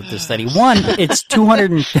problems with this study. One, it's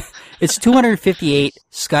 258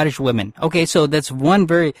 Scottish women. Okay, so that's one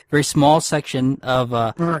very very small section of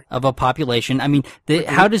a population. I mean,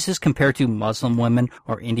 how does this compare to Muslim women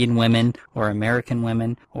or Indian women or American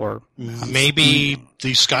women or maybe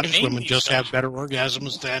the Scottish women just have better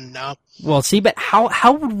orgasms than. Well, see, but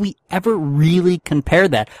how would we ever really compare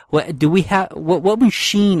that? What do we have? What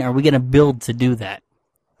machine are we going to build to do that?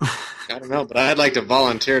 I don't know, but I'd like to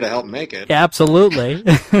volunteer to help make it. Yeah, absolutely.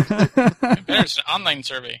 There's an online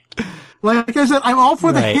survey. Like I said, I'm all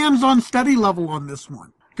for the hands-on study level on this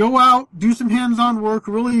one. Go out, do some hands-on work,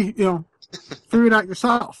 really, figure it out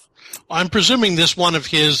yourself. I'm presuming this one of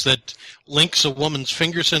his that links a woman's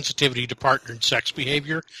finger sensitivity to partnered sex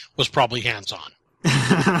behavior was probably hands-on.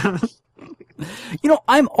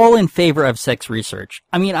 I'm all in favor of sex research.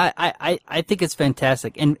 I mean, I think it's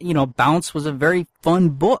fantastic. And, Bounce was a very fun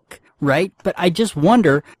book, right? But I just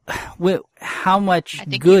wonder how much I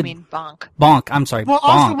think good... you mean bonk. Bonk, I'm sorry, well, bonk.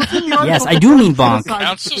 Also within the article, Yes, I do mean bonk.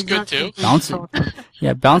 Bounce was good, too. Bounce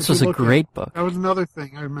was a great book. That was another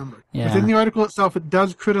thing I remember. Yeah. Within the article itself, it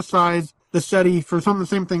does criticize the study for some of the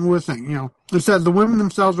same thing we're saying. It says the women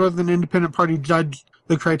themselves rather than an independent party judge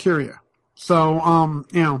the criteria. So,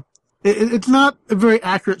 it's not a very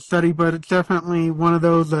accurate study, but it's definitely one of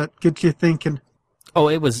those that gets you thinking. Oh,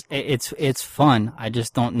 it's fun. I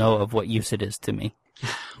just don't know of what use it is to me.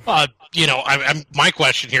 My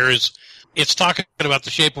question here is, it's talking about the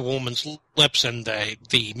shape of a woman's lips and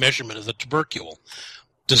the measurement of the tubercle.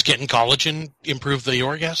 Does getting collagen improve the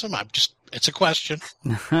orgasm? It's a question.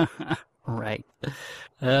 Right.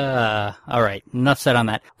 All right. Enough said on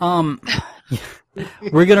that.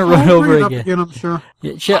 We're gonna run over again. I'm sure.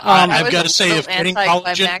 I've got to say, if getting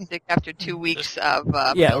collagen, anticlimactic after 2 weeks of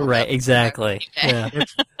right, exactly. Yeah.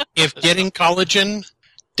 if getting collagen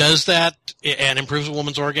does that and improves a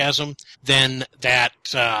woman's orgasm, then that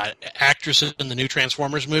actress in the new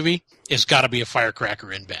Transformers movie has got to be a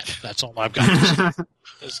firecracker in bed. That's all I've got to say.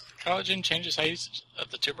 Does collagen change the size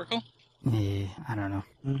of the tubercle? I don't know.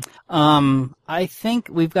 I think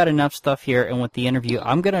we've got enough stuff here, and with the interview,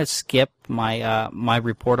 I'm going to skip my my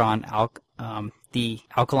report on the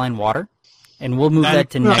alkaline water, and we'll move that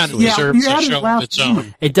to next week. Deserves a show of its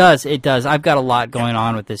own. It does. I've got a lot going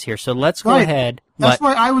on with this here, so let's go ahead. That's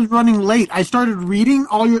why I was running late. I started reading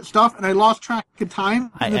all your stuff, and I lost track of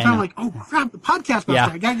time. And I'm like, oh crap, the podcast.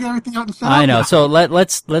 I gotta get everything out and set up. I know. So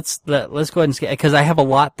let's go ahead and skip, because I have a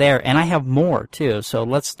lot there, and I have more too. So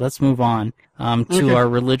let's move on to our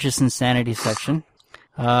religious insanity section.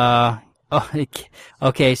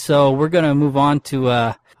 Okay. So we're gonna move on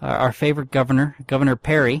to our favorite governor, Governor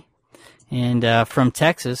Perry, and from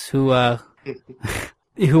Texas, who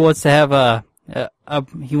wants to have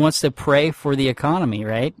he wants to pray for the economy,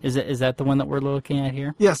 right? Is that the one that we're looking at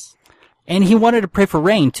here? Yes. And he wanted to pray for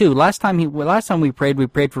rain too. Last time we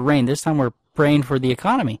prayed for rain. This time we're praying for the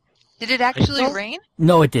economy. Did it actually rain?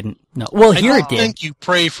 No, it didn't. No. Well, here it did. I think you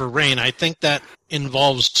pray for rain. I think that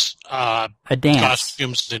involves a dance,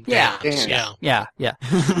 costumes, and dance. Yeah.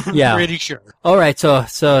 Pretty sure. All right. So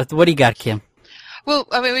what do you got, Kim? Well,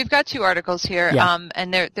 I mean, we've got two articles here,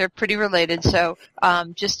 and they're pretty related. So,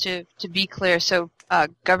 just to be clear, so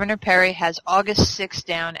Governor Perry has August 6th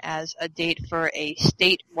down as a date for a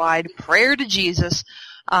statewide prayer to Jesus.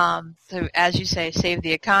 To, as you say, save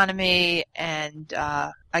the economy and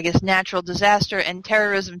I guess natural disaster and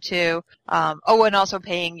terrorism too. And also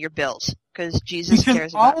paying your bills, because Jesus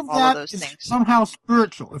cares about all of those things. Somehow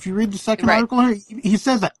spiritual. If you read the second article here, he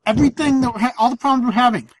says that everything all the problems we're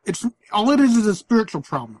having, all it is a spiritual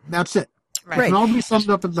problem. That's it. Right. It can all be summed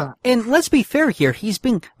up as that. And let's be fair here. He's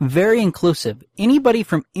being very inclusive. Anybody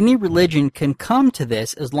from any religion can come to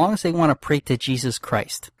this as long as they want to pray to Jesus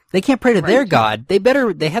Christ. They can't pray to their God.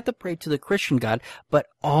 They have to pray to the Christian God, but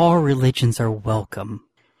all religions are welcome.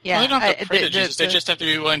 Yeah. Well, they don't have to pray to Jesus. They just have to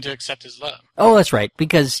be willing to accept his love. Oh, that's right,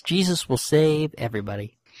 because Jesus will save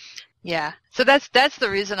everybody. Yeah. So that's the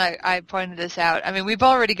reason I pointed this out. I mean, we've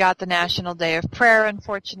already got the National Day of Prayer,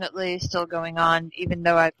 unfortunately, still going on, even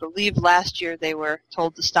though I believe last year they were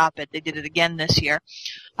told to stop it. They did it again this year.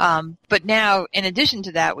 But now, in addition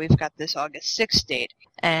to that, we've got this August 6th date.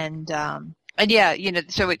 And yeah,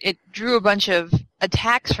 so it drew a bunch of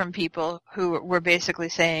attacks from people who were basically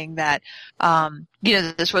saying that,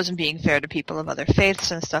 this wasn't being fair to people of other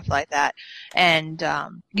faiths and stuff like that. And,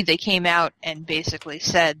 they came out and basically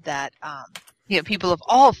said that, people of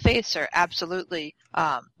all faiths are absolutely,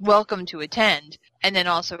 welcome to attend. And then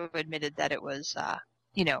also admitted that it was, I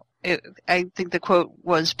think the quote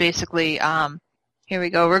was basically, here we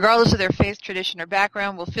go. Regardless of their faith, tradition, or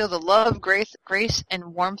background, will feel the love, grace,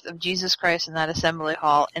 and warmth of Jesus Christ in that assembly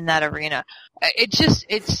hall, in that arena.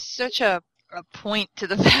 It's such a point to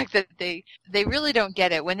the fact that they really don't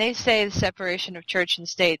get it. When they say the separation of church and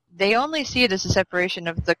state, they only see it as a separation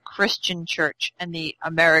of the Christian church and the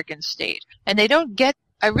American state. And they don't get,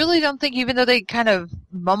 I really don't think, even though they kind of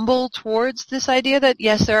mumble towards this idea that,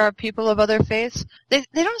 yes, there are people of other faiths, they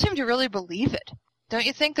don't seem to really believe it. Don't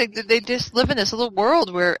you think they just live in this little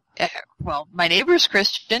world where, my neighbor's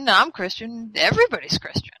Christian, I'm Christian, everybody's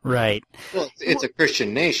Christian. Right. Well, it's a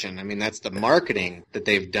Christian nation. I mean, that's the marketing that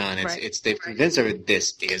they've done. They've convinced everyone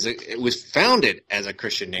it was founded as a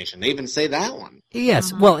Christian nation. They even say that one.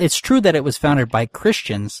 Yes. Well, it's true that it was founded by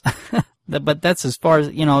Christians. But that's as far as,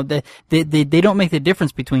 they don't make the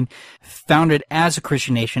difference between founded as a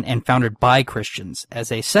Christian nation and founded by Christians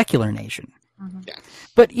as a secular nation. Yeah.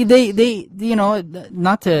 But they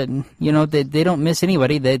not to, they don't miss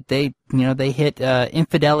anybody. They hit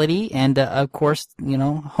infidelity and of course,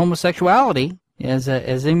 homosexuality as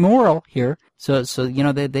immoral here. So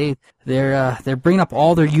they're bringing up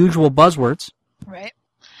all their usual buzzwords. Right.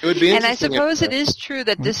 It would be and I suppose it is true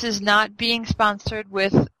that this is not being sponsored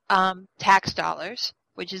with tax dollars,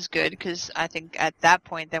 which is good, because I think at that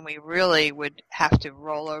point then we really would have to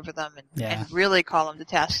roll over them and really call them to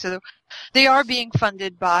task. So they are being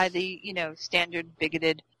funded by the, standard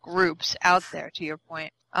bigoted groups out there, to your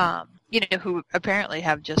point, who apparently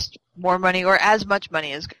have just more money or as much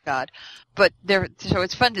money as God. But so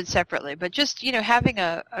it's funded separately. But just, having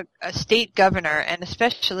a state governor, and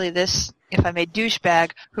especially this, if I may,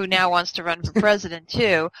 douchebag who now wants to run for president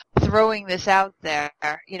too, throwing this out there,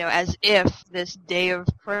 as if this day of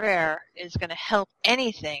prayer is going to help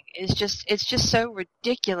anything, it's just so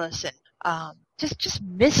ridiculous and just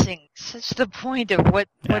missing such the point of what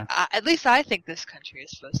at least I think this country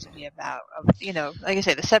is supposed to be about. Like I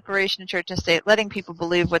say, the separation of church and state, letting people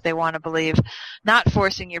believe what they want to believe, not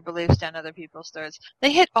forcing your beliefs down other people's throats.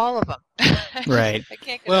 They hit all of them. Right. I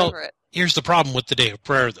can't get over it. Here's the problem with the day of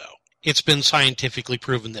prayer, though. it's been scientifically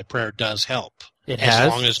proven that prayer does help. It has? As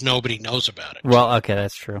long as nobody knows about it. Well, okay,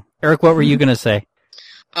 that's true. Eric, what were you going to say?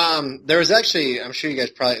 There was actually, I'm sure you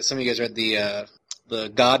guys some of you guys read the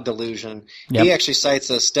God Delusion. Yep. He actually cites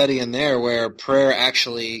a study in there where prayer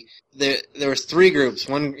actually, there was 3 groups.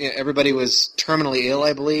 One, everybody was terminally ill,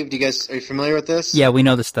 I believe. Are you familiar with this? Yeah, we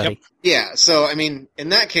know the study. Yep. Yeah, so, I mean, in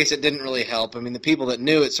that case, it didn't really help. I mean, the people that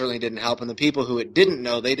knew it certainly didn't help, and the people who it didn't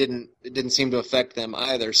know, it didn't seem to affect them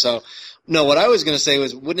either. So, no, what I was going to say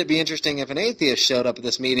was, wouldn't it be interesting if an atheist showed up at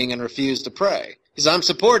this meeting and refused to pray? Because I'm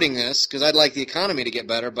supporting this, because I'd like the economy to get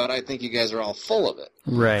better, but I think you guys are all full of it.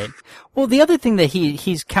 Right. Well, the other thing that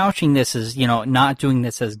he's couching this as, not doing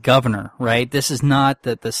this as governor, right? This is not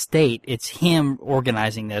the state. It's him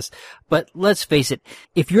organizing this. But let's face it,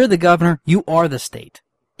 if you're the governor, you are the state.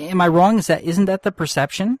 Am I wrong? Isn't that the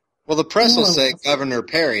perception? Well, the press will say Governor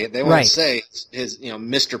Perry. They won't Right. say his,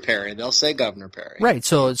 Mr. Perry. They'll say Governor Perry. Right.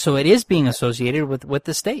 So it is being associated with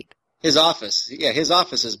the state. His office. Yeah, his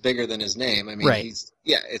office is bigger than his name. I mean, Right.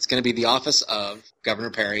 it's going to be the office of Governor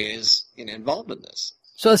Perry is involved in this.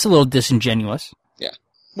 So that's a little disingenuous. Yeah.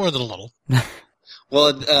 More than a little.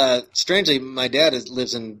 Well, strangely, my dad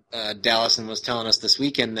lives in Dallas and was telling us this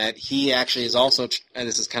weekend that he actually is also, and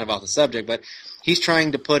this is kind of off the subject, but he's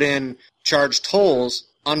trying to charge tolls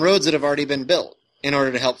on roads that have already been built in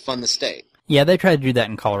order to help fund the state. Yeah, they tried to do that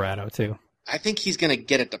in Colorado, too. I think he's going to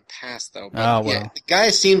get it to pass, though. But Oh, well. yeah, the guy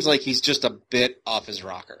seems like he's just a bit off his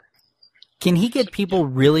rocker. Can he get people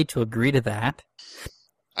really to agree to that?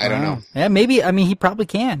 I don't know. Yeah, maybe. I mean, he probably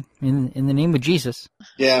can in the name of Jesus.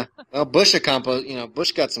 Yeah. Well, Bush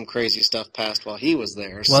Bush got some crazy stuff passed while he was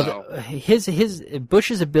there. Well, So his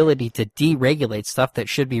Bush's ability to deregulate stuff that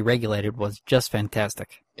should be regulated was just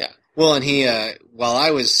fantastic. yeah. Well, and he I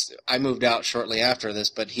moved out shortly after this,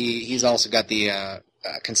 but he's also got the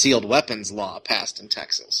concealed weapons law passed in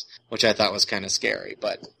Texas, which I thought was kind of scary,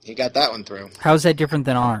 but he got that one through. How is that different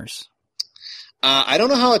than ours? I don't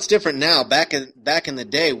know how it's different now. Back in the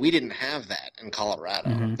day, we didn't have that in Colorado.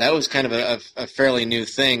 Mm-hmm. That was kind of a fairly new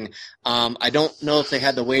thing. I don't know if they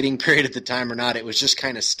had the waiting period at the time or not. It was just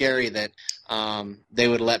kind of scary that they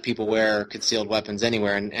would let people wear concealed weapons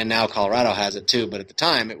anywhere, and now Colorado has it too. But at the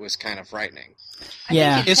time, it was kind of frightening.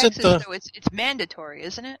 Yeah. I think in Texas, though, it's mandatory,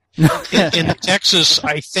 isn't it? In Texas,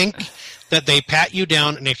 I think that they pat you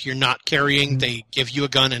down, and if you're not carrying, they give you a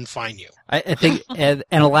gun and fine you. I think, and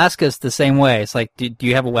Alaska is the same way. It's like, do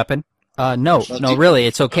you have a weapon? No, really,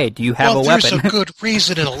 it's okay. Do you have a weapon? There's a good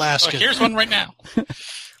reason in Alaska. Well, here's one right now.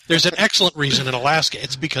 There's an excellent reason in Alaska.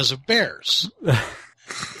 It's because of bears.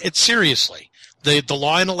 It's seriously. The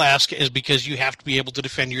law in Alaska is because you have to be able to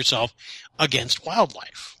defend yourself against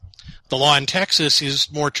wildlife. The law in Texas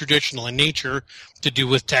is more traditional in nature to do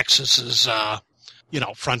with Texas's,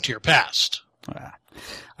 frontier past. I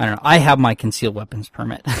don't know. I have my concealed weapons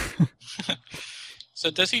permit.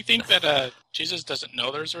 So does he think that Jesus doesn't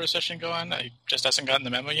know there's a recession going on? He just hasn't gotten the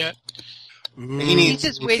memo yet? He's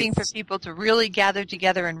just waiting for people to really gather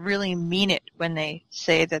together and really mean it when they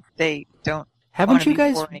say that they don't. Haven't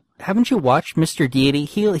you watched Mr. Deity?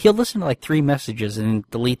 He'll listen to like 3 messages and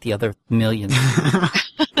delete the other millions.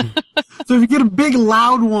 So if you get a big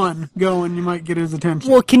loud one going, you might get his attention.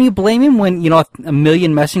 Well, can you blame him when, a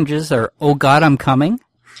million messages are, "Oh God, I'm coming"?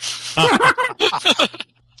 Or,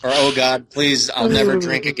 "Oh God, please, I'll never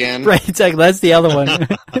drink again." Right, exactly. That's the other one.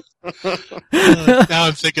 Now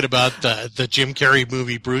I'm thinking about the Jim Carrey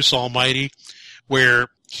movie Bruce Almighty, where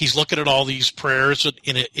he's looking at all these prayers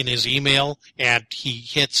in his email, and he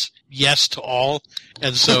hits yes to all,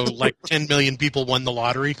 and so like 10 million people won the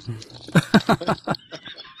lottery,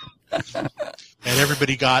 and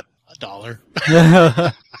everybody got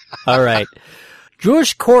 $1. All right.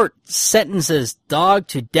 Jewish court sentences dog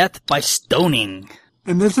to death by stoning.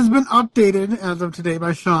 And this has been updated as of today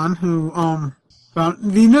by Sean, who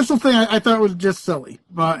found the initial thing I thought was just silly,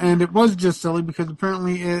 and it was just silly because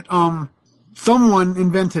apparently it someone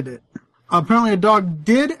invented it. Apparently, a dog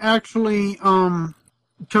did actually come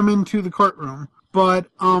into the courtroom, but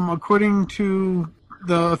according to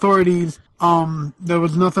the authorities, there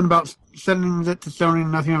was nothing about sending it to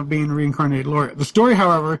stoning, nothing about being a reincarnated lawyer. The story,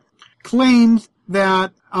 however, claims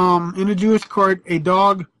that in a Jewish court, a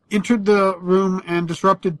dog entered the room and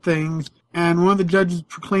disrupted things, and one of the judges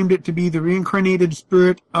proclaimed it to be the reincarnated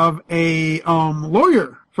spirit of a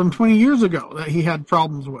lawyer from 20 years ago that he had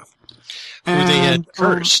problems with. Who they had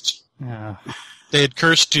cursed. Yeah. They had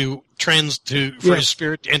cursed for his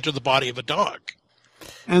spirit to enter the body of a dog.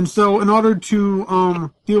 And so in order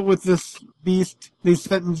to deal with this beast, they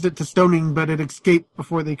sentenced it to stoning, but it escaped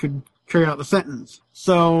before they could carry out the sentence.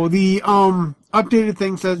 So the updated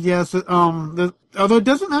thing says yes. Although it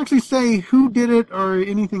doesn't actually say who did it or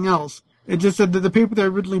anything else. It just said that the paper that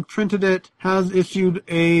originally printed it has issued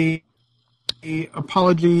a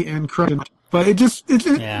apology and correction. But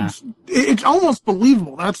it's almost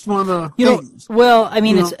believable. That's one of the things. Well, I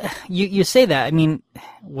mean, you say that. I mean,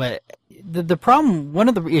 the problem, one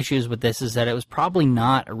of the issues with this is that it was probably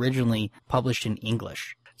not originally published in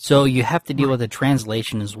English. So you have to deal with a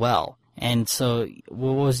translation as well. And so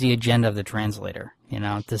what was the agenda of the translator? To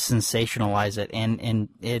sensationalize it. And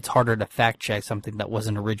it's harder to fact check something that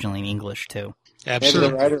wasn't originally in English, too.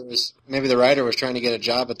 Absolutely. Maybe the writer was trying to get a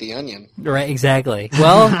job at the Onion. Right, exactly.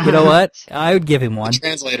 Well, you know what? I would give him one. The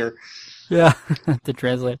translator. Yeah, the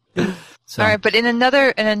translator. So. All right, but in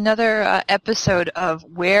another episode of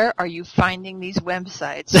Where Are You Finding These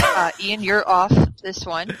Websites? Ian, you're off this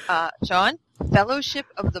one. John, Fellowship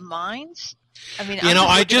of the Minds? I mean,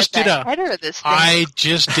 I just did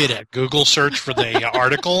a Google search for the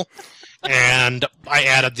article, and I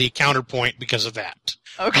added the counterpoint because of that.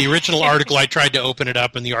 Okay. The original article, I tried to open it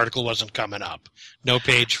up, and the article wasn't coming up. No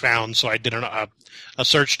page found, so I did a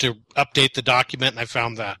search to update the document, and I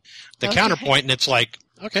found the counterpoint, and it's like,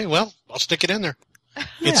 okay, well, I'll stick it in there. Yeah.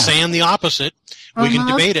 It's saying the opposite. We can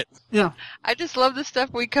debate it. Yeah. I just love the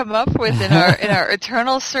stuff we come up with in our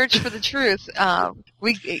eternal search for the truth.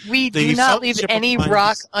 We do not leave any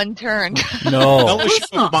rock unturned. No. Fellowship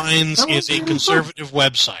of Minds is a conservative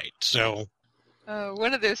website, so.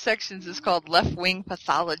 One of their sections is called Left Wing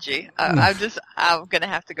Pathology. I'm going to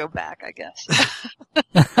have to go back, I guess.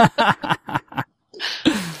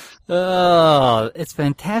 Oh, it's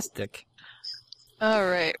fantastic. All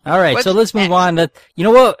right. So let's move on. You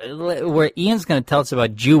know what? Where Ian's going to tell us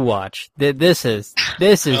about Jew Watch. This is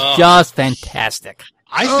just fantastic.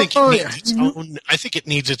 I think it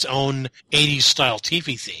needs its own 80s style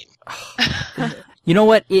TV theme. You know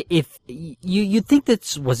what? If you think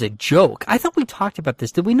this was a joke, I thought we talked about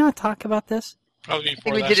this. Did we not talk about this? Probably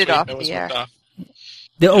before we did it off the air.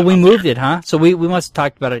 We moved it, huh? So we must have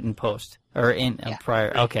talked about it in post or in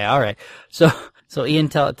prior. Okay, all right. So Ian,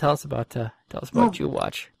 tell us about Jew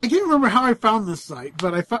Watch. I can't remember how I found this site,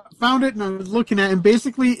 but I found it and I was looking at it, and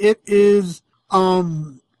basically it is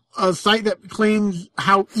a site that claims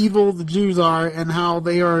how evil the Jews are and how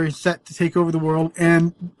they are set to take over the world.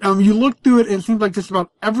 And you look through it, and it seems like just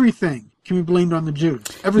about everything can be blamed on the Jews.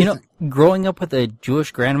 Everything. Growing up with a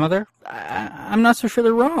Jewish grandmother, I'm not so sure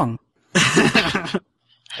they're wrong.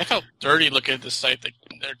 I felt dirty looking at this site.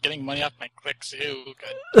 They're getting money off my clicks. Ew,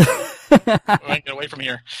 good. I want to get away from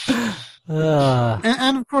here.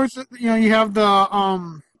 And of course, you have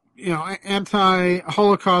the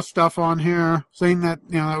anti-Holocaust stuff on here, saying that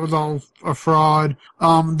that was all a fraud.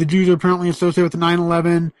 The Jews are apparently associated with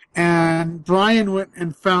 9/11, and Brian went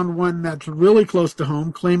and found one that's really close to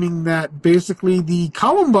home, claiming that basically the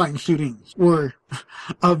Columbine shootings were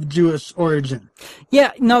of Jewish origin.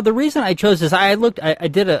 Yeah, no, the reason I chose this, I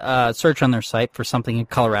did a search on their site for something in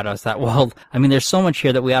Colorado. I thought, well, I mean, there's so much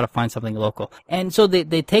here that we ought to find something local. And so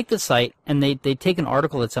they take the site and they take an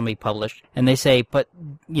article that somebody published and they say, but,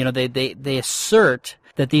 they assert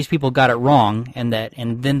that these people got it wrong and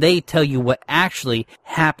then they tell you what actually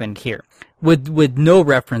happened here. With no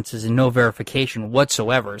references and no verification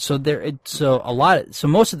whatsoever. So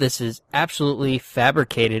most of this is absolutely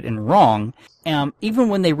fabricated and wrong. Even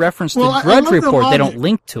when they reference the Drudge Report, they don't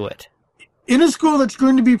link to it. In a school that's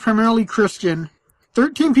going to be primarily Christian,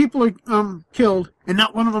 13 people are killed, and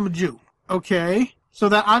not one of them a Jew. Okay, so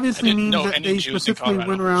that obviously means that they specifically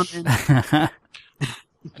went around and.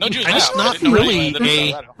 No Jews. It's not really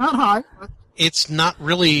not high. It's not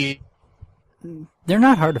really. They're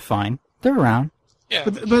not hard to find. They're around. Yeah,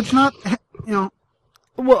 but it's not.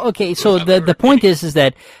 Well, okay. So the point is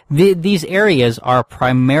that these areas are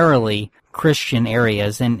primarily Christian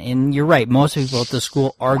areas, and you're right. Most people at the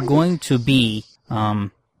school are going to be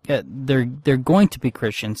they're going to be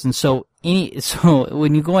Christians, and so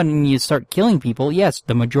when you go in and you start killing people, yes,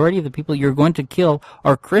 the majority of the people you're going to kill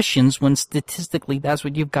are Christians. When statistically, that's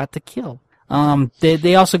what you've got to kill.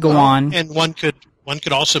 They also go on, and one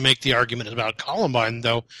could also make the argument about Columbine,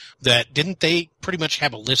 though, that didn't they pretty much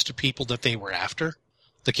have a list of people that they were after?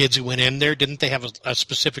 The kids who went in there, didn't they have a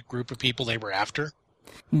specific group of people they were after?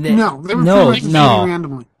 No, they were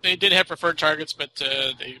randomly. They did have preferred targets, but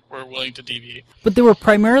they were willing to deviate. But they were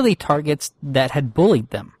primarily targets that had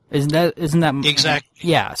bullied them. Isn't that exactly?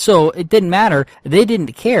 Yeah. So it didn't matter. They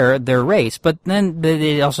didn't care their race. But then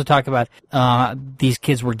they also talk about these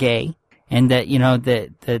kids were gay, and that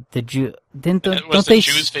the Jew don't they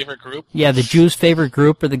Jews' favorite group? Yeah, the Jews' favorite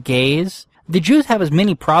group are the gays. The Jews have as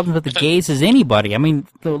many problems with the gays as anybody. I mean,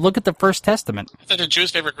 look at the First Testament. I thought the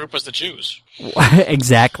Jews' favorite group was the Jews.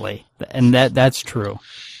 Exactly, and that's true.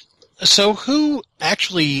 So who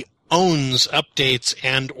actually owns, updates,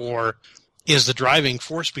 and or is the driving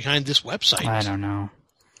force behind this website? I don't know.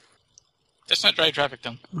 That's not drive traffic,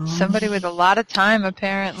 though. Somebody with a lot of time,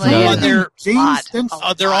 apparently. Yeah.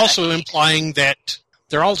 They're also implying that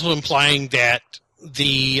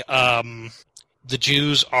the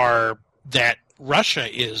Jews are that Russia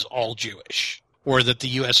is all Jewish, or that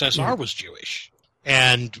the USSR was Jewish,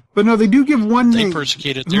 but no, they do give one they name.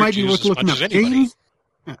 persecuted It their might be Jews worth as much looking as up. anybody.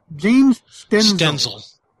 James Stenzel.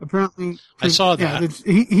 Stenzel. Apparently, I saw that.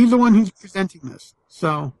 He's the one who's presenting this.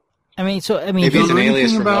 So Maybe it's don't an know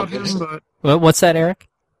alias anything for Mel about him, Gibson. but What's that, Eric?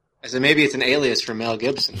 I said maybe it's an alias for Mel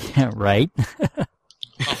Gibson. Yeah, right. Oh.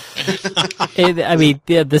 I mean,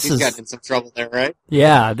 yeah, this He's is gotten in some trouble there, right?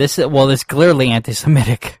 this is clearly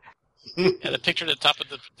anti-Semitic. Yeah, the picture at the top of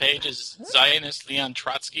the page is Zionist Leon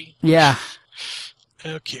Trotsky. Yeah.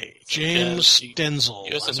 Okay, James Stenzel.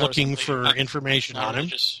 I'm looking for information on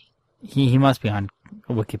him. He must be on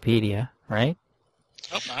Wikipedia, right?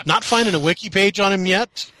 Hope not. Not finding a wiki page on him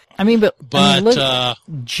yet, I mean, but look, but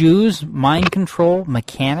Jews, mind control,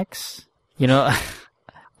 mechanics,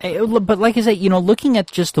 but like I say, looking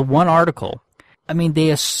at just the one article, I mean, they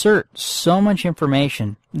assert so much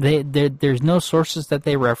information. There's no sources that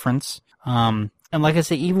they reference. And like I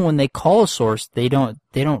say, even when they call a source, they don't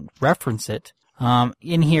reference it.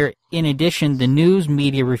 In here, in addition, the news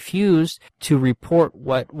media refused to report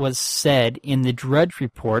what was said in the Drudge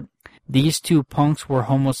Report. These two punks were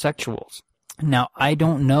homosexuals. Now, I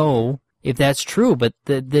don't know if that's true, but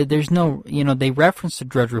there's no, they reference the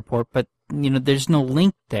Drudge Report, but, there's no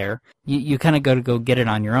link there. You kind of got to go get it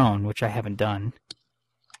on your own, which I haven't done.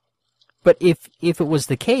 But if it was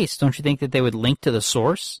the case, don't you think that they would link to the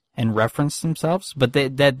source and reference themselves? But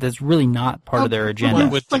that's really not part of their agenda.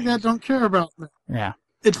 Like that don't care about that. Yeah.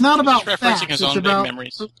 It's not about He's referencing facts. his It's own big about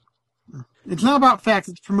memories. It's not about facts.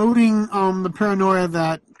 It's promoting the paranoia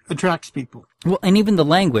that attracts people. Well, and even the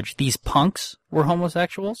language. These punks were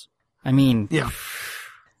homosexuals. I mean, Yeah.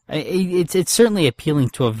 It's certainly appealing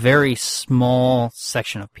to a very small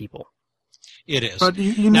section of people. it is. But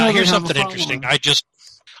you Now, know, here's they have a something interesting. following.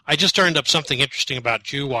 I just turned up something interesting about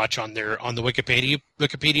Jew Watch on the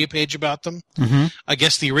Wikipedia page about them. Mm-hmm. I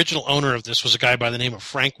guess the original owner of this was a guy by the name of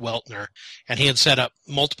Frank Weltner, and he had set up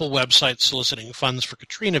multiple websites soliciting funds for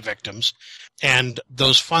Katrina victims, and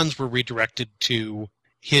those funds were redirected to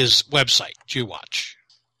his website, Jew Watch.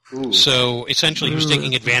 Ooh. So essentially, he was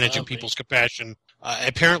taking advantage of people's compassion.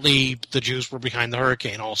 Apparently, the Jews were behind the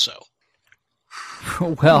hurricane also.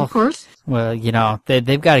 Well, Of course. well,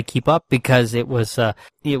 they've got to keep up because it was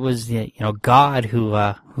God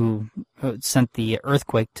who sent the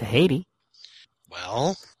earthquake to Haiti.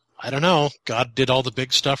 Well, I don't know. God did all the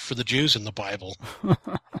big stuff for the Jews in the Bible.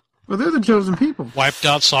 Well, they're the chosen people. Wiped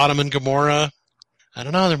out Sodom and Gomorrah. I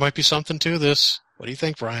don't know. There might be something to this. What do you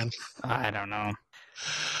think, Brian? I don't know.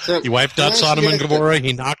 So, He wiped can I out ask Sodom you and guys Gomorrah.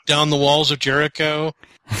 He knocked down the walls of Jericho.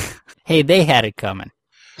 Hey, they had it coming.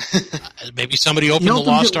 Maybe somebody opened You the helped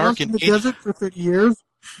them Lost get Ark lost in in the desert for 30 years.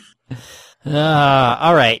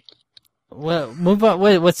 All right. Well, move on.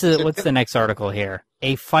 What's the next article here?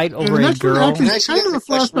 A fight And over the a next one girl. actually Can I is ask you kind of a guys a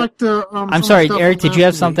question? flashback to. I'm sorry, Eric. Did you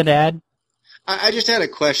have something to add? I just had a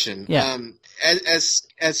question. Yeah. As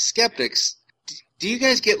skeptics, do you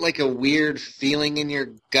guys get like a weird feeling in your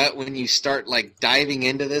gut when you start like diving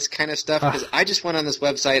into this kind of stuff? Because I just went on this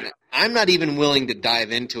website. I'm not even willing to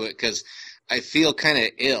dive into it because I feel kind of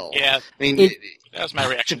ill. Yeah, I mean, that was my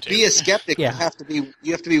reaction to too. be a skeptic, Yeah.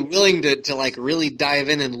 you have to be willing to like really dive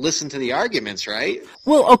in and listen to the arguments, right?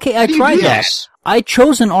 Well, okay, I do you tried do that. that? I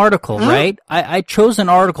chose an article, Huh? right? I chose an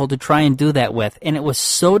article to try and do that with, and it was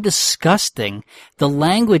so disgusting. The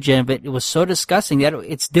language of it was so disgusting that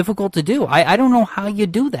it's difficult to do. I don't know how you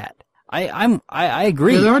do that. I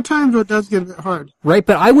agree, Yeah, there are times where it does get a bit hard. right?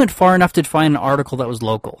 But I went far enough to find an article that was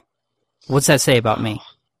local. What's that say about me?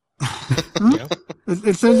 Yeah.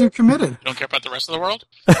 It says you're committed. You don't care about the rest of the world?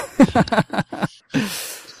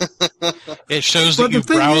 It shows But that the you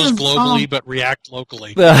thing browse is, globally but react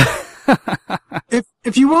locally.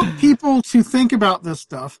 If you want people to think about this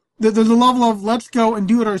stuff, there's a level of let's go and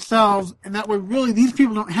do it ourselves, and that way really these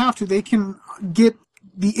people don't have to. They can get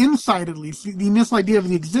the insight, at least, the initial idea of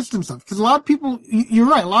the existence of. Because a lot of people, you're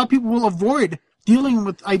right, a lot of people will avoid dealing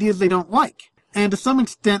with ideas they don't like. And to some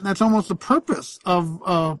extent, that's almost the purpose of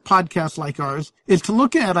podcasts like ours, is to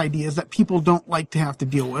look at ideas that people don't like to have to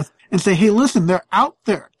deal with and say, hey, listen, they're out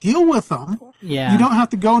there. Deal with them. Yeah. You don't have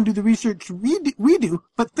to go and do the research we do,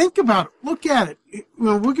 but think about it. Look at it.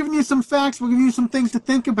 We're giving you some facts. We're giving you some things to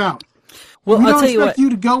think about. Well, we I'll don't tell you expect what. you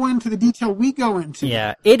to go into the detail we go into.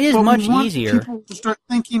 Yeah, it is but much we want easier. people to start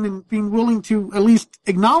thinking and being willing to at least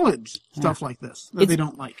acknowledge stuff like this that they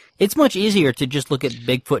don't like. It's much easier to just look at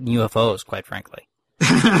Bigfoot and UFOs, quite frankly.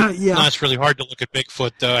 Yeah. No, it's really hard to look at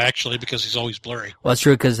Bigfoot, though, actually, because he's always blurry. Well, that's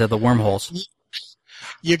true because of the wormholes.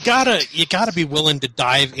 You gotta be willing to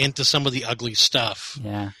dive into some of the ugly stuff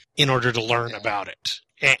Yeah. in order to learn about it,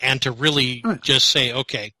 and to really just say,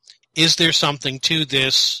 okay, is there something to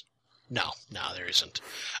this? No, there isn't.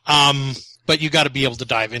 But you got to be able to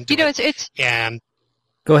dive into it. It's. And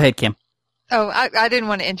Go ahead, Kim. Oh, I didn't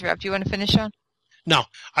want to interrupt. You want to finish, Sean? no,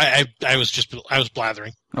 I was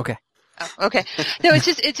blathering. Okay. Oh, okay. No,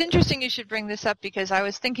 it's interesting you should bring this up because I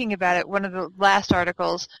was thinking about it. One of the last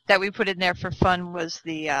articles that we put in there for fun was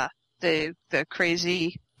the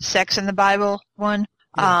crazy sex in the Bible one.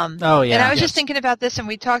 Oh yeah. And I was just thinking about this, and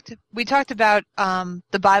we talked about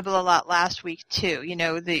the Bible a lot last week too. You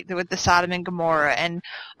know, with the Sodom and Gomorrah and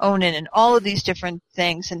Onan and all of these different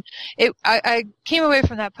things. And I came away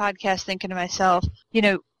from that podcast thinking to myself, you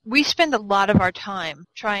know, we spend a lot of our time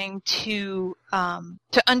trying to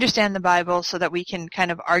understand the Bible so that we can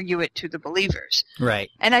kind of argue it to the believers. Right.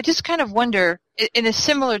 And I just kind of wonder, in a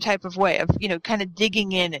similar type of way of, you know, kind of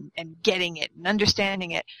digging in and getting it and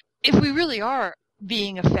understanding it, if we really are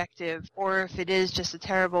being effective, or if it is just a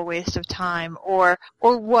terrible waste of time, or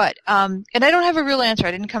what. And I don't have a real answer.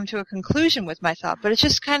 I didn't come to a conclusion with my thought, but it's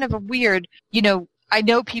just kind of a weird, you know, I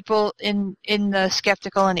know people in the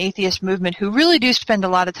skeptical and atheist movement who really do spend a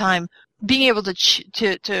lot of time being able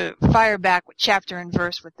to fire back with chapter and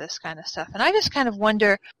verse with this kind of stuff. And I just kind of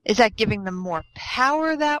wonder, is that giving them more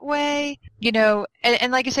power that way? You know,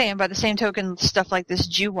 and like I say, and by the same token, stuff like this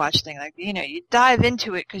Jew Watch thing, like, you know, you dive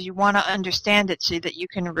into it because you want to understand it so that you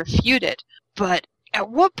can refute it. But at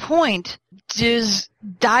what point does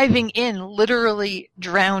diving in literally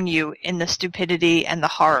drown you in the stupidity and the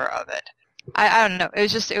horror of it? I don't know. It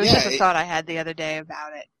was just a thought I had the other day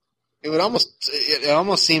about it. It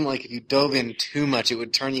almost seemed like if you dove in too much, it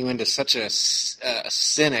would turn you into such a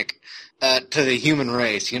cynic to the human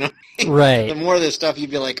race, you know? Right. The more of this stuff, you'd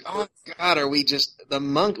be like, oh, God, are we just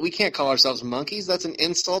we can't call ourselves monkeys. That's an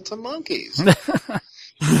insult to monkeys.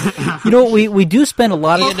 You know, we do spend a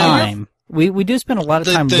lot of time. We do spend a lot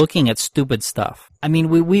of time looking at stupid stuff. I mean,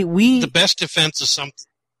 we the best defense is something.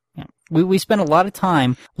 We spend a lot of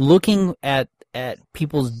time looking at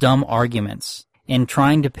people's dumb arguments and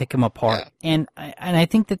trying to pick them apart. Yeah. And I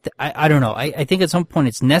think that, I don't know, I think at some point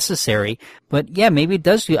it's necessary, but yeah, maybe it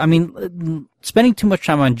does. I mean, spending too much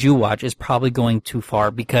time on Jew Watch is probably going too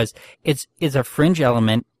far because it's a fringe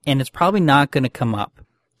element and it's probably not going to come up.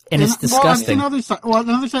 And it's disgusting. Another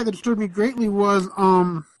site that disturbed me greatly was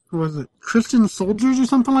it Christian Soldiers or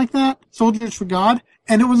something like that? Soldiers for God.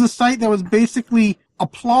 And it was a site that was basically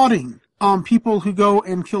applauding people who go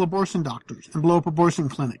and kill abortion doctors and blow up abortion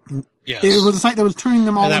clinics. Yes. It was a site that was turning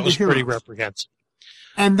them all into heroes. And that was pretty reprehensible.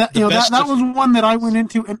 And that that was one that I went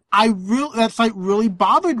into, and that site really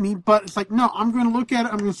bothered me. But it's like, no, I'm going to look at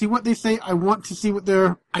it. I'm going to see what they say. I want to see what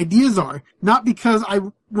their ideas are, not because I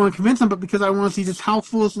want to convince them, but because I want to see just how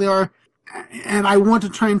foolish they are, and I want to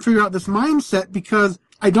try and figure out this mindset because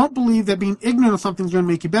I don't believe that being ignorant of something is going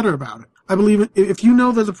to make you better about it. I believe if you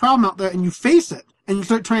know there's a problem out there and you face it and you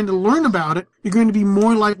start trying to learn about it, you're going to be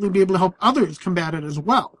more likely to be able to help others combat it as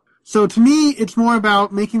well. So to me, it's more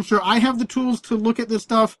about making sure I have the tools to look at this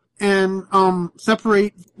stuff and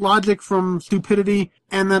separate logic from stupidity,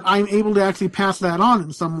 and that I'm able to actually pass that on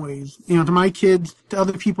in some ways, you know, to my kids, to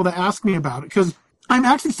other people that ask me about it. Because I'm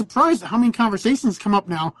actually surprised at how many conversations come up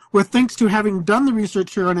now where, thanks to having done the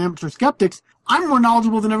research here on Amateur Skeptics, I'm more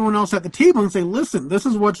knowledgeable than everyone else at the table and say, listen, this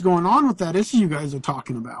is what's going on with that issue you guys are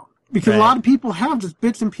talking about. Because a lot of people have just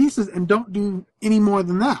bits and pieces and don't do any more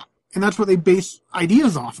than that. And that's what they base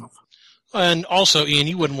ideas off of. And also, Ian,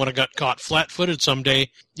 you wouldn't want to get caught flat-footed someday.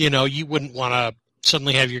 You know, you wouldn't want to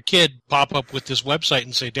suddenly have your kid pop up with this website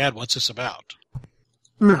and say, Dad, what's this about?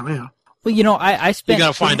 No, yeah. Well, you know, I spent... You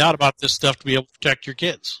got to find out about this stuff to be able to protect your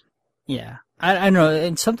kids. Yeah. I know,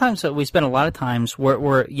 and sometimes we spend a lot of times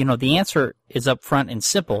where, you know, the answer is up front and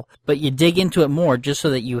simple, but you dig into it more just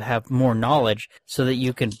so that you have more knowledge so that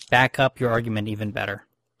you can back up your argument even better.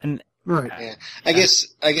 And Right. Yeah, I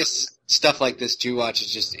guess stuff like this Jew Watch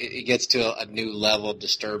is just it gets to a new level of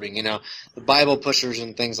disturbing. You know, the Bible pushers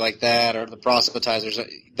and things like that, or the proselytizers.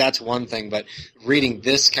 That's one thing, but reading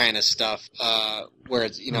this kind of stuff, where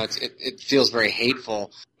it's it feels very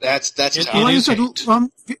hateful. That's tough. Like I said,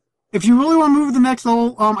 if you really want to move to the next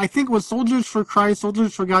level, I think it was Soldiers for Christ,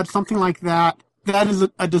 Soldiers for God, something like that. That is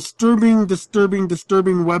a disturbing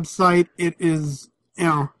website. It is,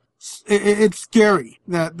 it's scary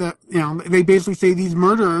that they basically say these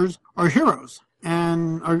murderers are heroes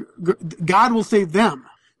and God will save them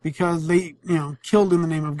because they, killed in the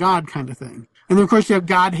name of God kind of thing. And then of course you have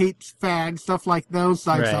God hates fags, stuff like those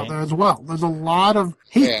sites out there as well. There's a lot of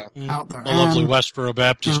hate out there. The lovely Westboro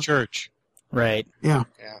Baptist Church. Right. Yeah.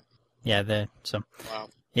 Yeah. Wow.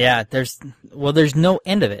 Yeah, there's no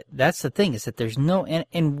end of it. That's the thing, is that there's no end,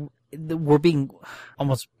 and we're being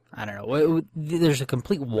almost, I don't know, there's a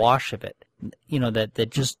complete wash of it, that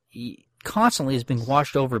just constantly is being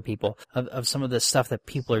washed over people of some of the stuff that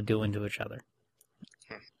people are doing to each other.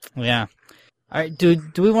 Yeah. All right, do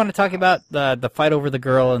we want to talk about the fight over the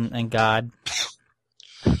girl and God?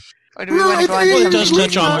 Or do we want to go on to it does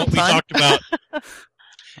touch on what we fun? talked about.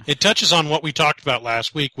 It touches on what we talked about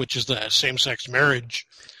last week, which is the same-sex marriage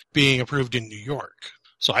being approved in New York.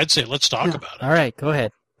 So I'd say let's talk about it. All right, go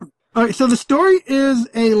ahead. All right, so the story is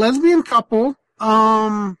a lesbian couple.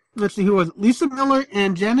 Let's see, who was it? Lisa Miller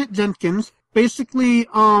and Janet Jenkins. Basically,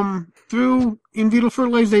 through in vitro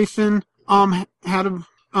fertilization, had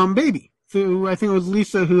a baby. So I think it was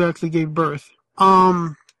Lisa who actually gave birth.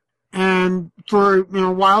 And for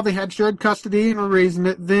a while they had shared custody and were raising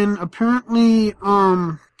it. Then apparently,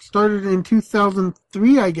 started in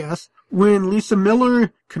 2003, I guess, when Lisa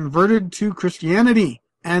Miller converted to Christianity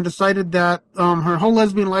and decided that her whole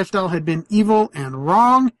lesbian lifestyle had been evil and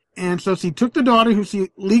wrong. And so she took the daughter, who she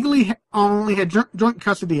legally only had joint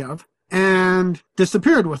custody of, and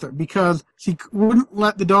disappeared with her because she wouldn't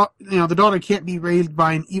let the daughter, the daughter can't be raised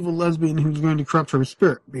by an evil lesbian who's going to corrupt her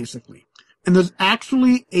spirit, basically. And there's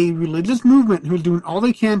actually a religious movement who's doing all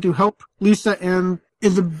they can to help Lisa and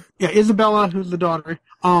Isabella, who's the daughter,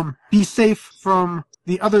 be safe from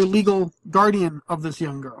the other legal guardian of this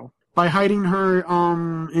young girl by hiding her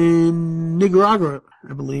in Nicaragua,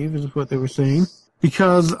 I believe, is what they were saying,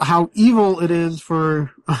 because how evil it is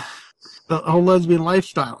for the whole lesbian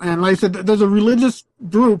lifestyle. And like I said, there's a religious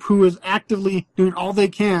group who is actively doing all they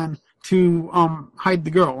can to hide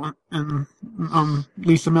the girl and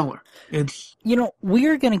Lisa Miller. It's we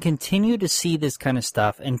are going to continue to see this kind of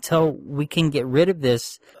stuff until we can get rid of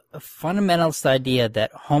this fundamentalist idea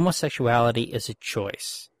that homosexuality is a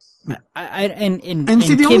choice. And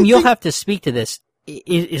Kim, you'll have to speak to this.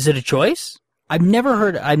 Is it a choice? I've never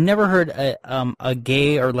heard a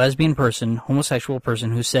gay or lesbian person, homosexual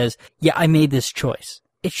person, who says, "Yeah, I made this choice."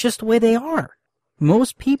 It's just the way they are.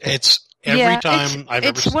 Most people. It's every time I've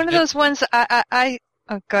ever seen it. It's one of those ones.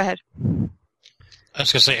 Go ahead. I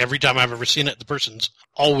was going to say, every time I've ever seen it, the person's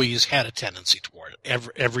always had a tendency toward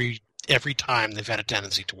it. Every time they've had a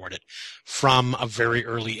tendency toward it from a very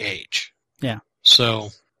early age. Yeah.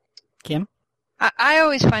 So, Kim? I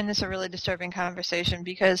always find this a really disturbing conversation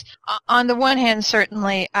because on the one hand,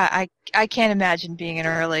 certainly I can't imagine being in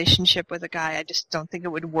a relationship with a guy. I just don't think it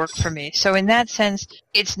would work for me. So in that sense,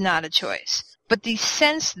 it's not a choice. But the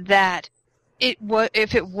sense that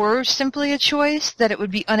if it were simply a choice, that it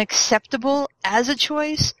would be unacceptable as a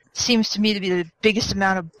choice, seems to me to be the biggest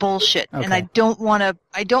amount of bullshit. Okay. And I don't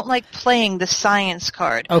like playing the science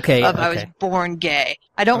card I was born gay.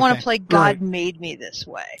 I don't want to play God made me this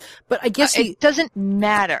way. But I guess it doesn't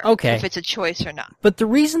matter if it's a choice or not. But the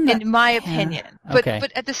reason that, in my opinion, but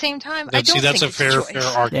at the same time, I don't that's think a fair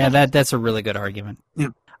argument. Yeah, that's a really good argument. Yeah.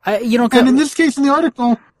 And in this case, in the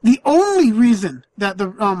article, the only reason that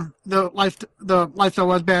the lifestyle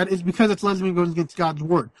was bad is because it's lesbian goes against God's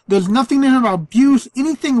word. There's nothing in it about abuse,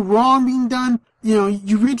 anything wrong being done.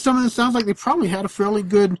 You read some of this, sounds like they probably had a fairly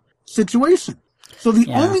good situation. So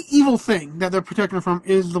the only evil thing that they're protecting from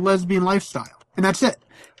is the lesbian lifestyle, and that's it.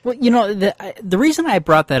 Well, the reason I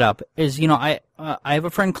brought that up is, I have a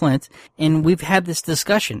friend, Clint, and we've had this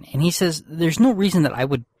discussion, and he says there's no reason that I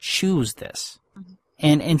would choose this.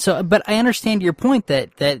 And so, but I understand your point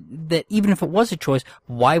that even if it was a choice,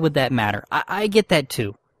 why would that matter? I get that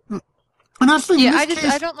too. And actually, I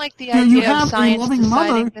don't like the idea of science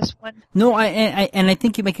deciding this one. No, I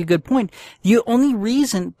think you make a good point. The only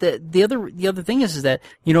reason that the other thing is that,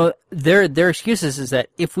 their excuses is that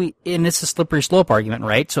and it's a slippery slope argument,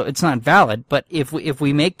 right? So it's not valid, but if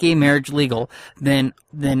we make gay marriage legal, then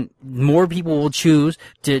more people will choose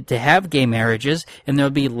to have gay marriages, and there'll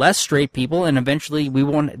be less straight people, and eventually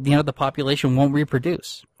the population won't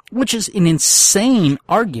reproduce. which is an insane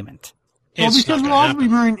argument. Well, It's because not we'll gonna all be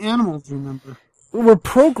happen. marrying animals, remember? We're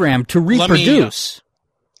programmed to reproduce.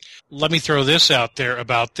 Let me throw this out there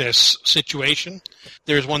about this situation.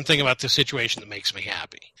 There's one thing about this situation that makes me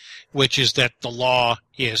happy, which is that the law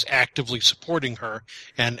is actively supporting her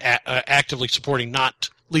and actively supporting not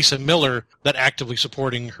Lisa Miller, but actively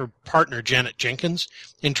supporting her partner, Janet Jenkins,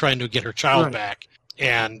 in trying to get her child back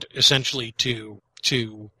and essentially to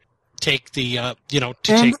take the,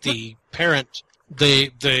 take the parent,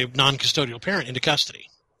 the non-custodial parent into custody.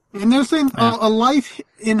 And they're saying a life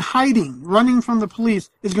in hiding, running from the police,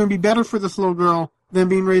 is going to be better for this little girl than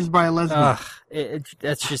being raised by a lesbian.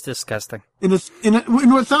 That's just disgusting. In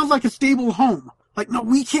what sounds like a stable home. Like, no,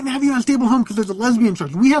 we can't have you in a stable home because there's a lesbian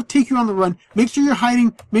charge. We have to take you on the run. Make sure you're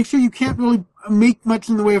hiding. Make sure you can't really make much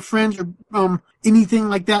in the way of friends or anything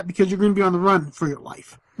like that because you're going to be on the run for your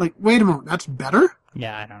life. Like, wait a moment, that's better?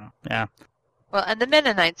 Yeah, I don't know. Yeah. Well, and the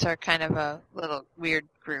Mennonites are kind of a little weird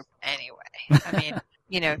group anyway. I mean,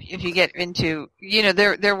 if you get into,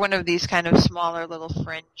 they're one of these kind of smaller little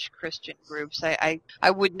fringe Christian groups. I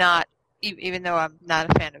would not, even though I'm not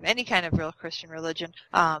a fan of any kind of real Christian religion,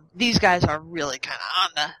 these guys are really kind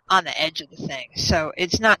of on the edge of the thing. So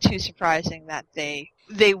it's not too surprising that they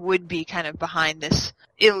would be kind of behind this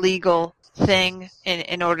illegal thing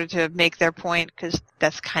in order to make their point, because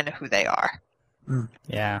that's kind of who they are.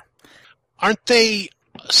 Yeah. Aren't they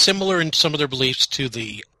similar in some of their beliefs to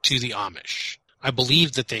the Amish? I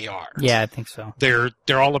believe that they are. Yeah, I think so. They're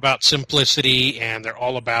all about simplicity, and they're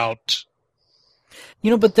all about.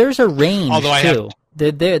 But there's a range too.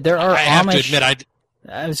 There are I Amish. have to admit,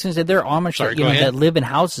 I was going to say there are Amish that live in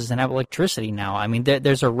houses and have electricity now. I mean,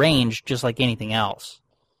 there's a range just like anything else.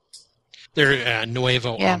 They're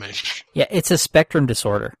Nuevo Amish. Yeah, it's a spectrum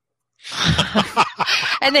disorder.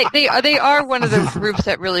 And they are one of those groups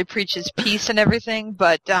that really preaches peace and everything,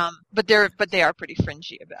 but they are pretty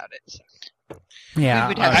fringy about it. So.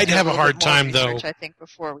 Yeah, I'd have a hard time though. I think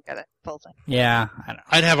before we got a full thing. Yeah,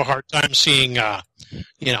 I'd have a hard time seeing a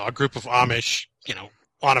group of Amish,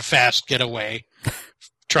 on a fast getaway,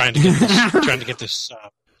 trying to get this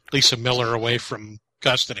Lisa Miller away from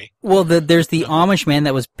custody. Well, there's the Amish man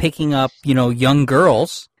that was picking up, young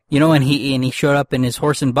girls, and he showed up in his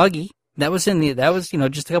horse and buggy. That was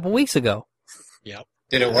just a couple weeks ago. Yep.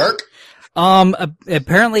 Did it work?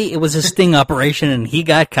 Apparently it was a sting operation and he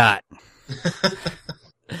got caught.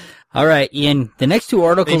 All right, Ian. The next two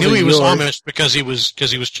articles. They knew he was yours. Amish because he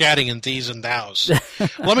was chatting in these and thous.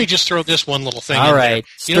 Let me just throw this one little thing. All in right,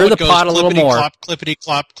 there. stir the pot a little more. Clippity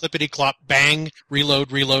clop, clippity clop, bang, reload,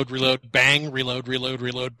 bang,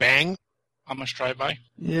 reload, bang. Amish drive-by.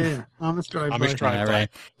 Yeah, Amish drive-by. Amish drive-by. All right,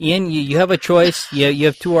 Ian. You have a choice. You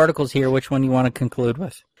have two articles here. Which one do you want to conclude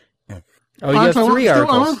with? Oh, you have three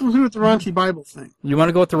articles. I want to conclude with the raunchy Bible thing. You want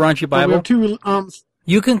to go with the raunchy Bible? We have two.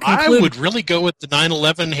 You can conclude. I would really go with the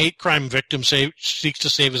 9/11 hate crime victim seeks to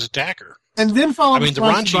save his attacker. And then follow the the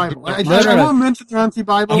raunchy Bible. I No. won't mention the raunchy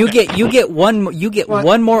Bible. You get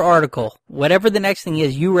one more article. Whatever the next thing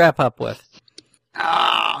is, you wrap up with.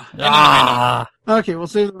 Okay, we'll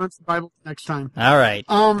save the raunchy Bible next time. All right.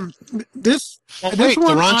 This. Well, this wait, the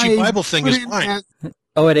one raunchy I Bible thing put is in mine.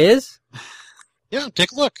 Oh, it is? Yeah,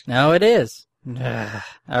 take a look. No, it is. All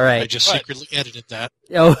right. I just secretly edited that.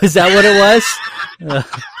 Oh, is that what it was?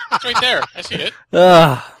 It's right there. I see it.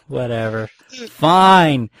 Whatever.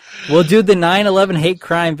 Fine. We'll do the 9/11 hate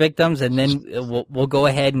crime victims, and then we'll go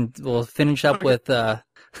ahead and we'll finish up with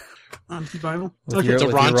Raunchy Bible. with Okay. your The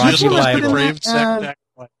raunchy raunchy Bible. depraved sect.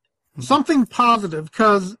 Something positive,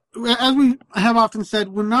 because as we have often said,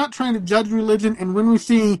 we're not trying to judge religion, and when we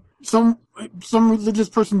see some religious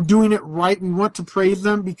person doing it right, we want to praise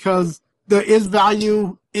them because there is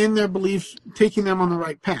value in their beliefs, taking them on the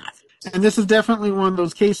right path. And this is definitely one of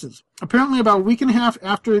those cases. Apparently, about a week and a half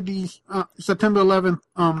after the September 11th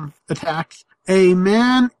attacks, a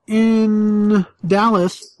man in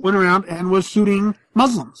Dallas went around and was shooting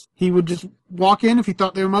Muslims. He would just walk in. If he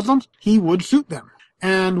thought they were Muslims, he would shoot them.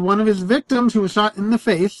 And one of his victims, who was shot in the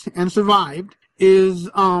face and survived, is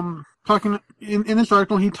talking in this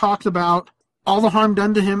article. He talks about all the harm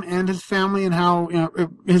done to him and his family, and how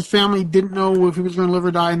his family didn't know if he was going to live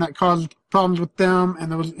or die, and that caused problems with them. And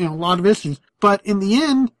there was a lot of issues. But in the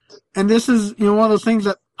end, and this is one of those things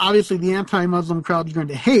that obviously the anti-Muslim crowd is going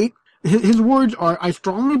to hate. His words are, "I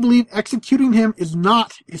strongly believe executing him is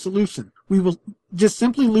not a solution. We will just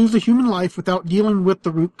simply lose a human life without dealing with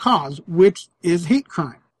the root cause, which is hate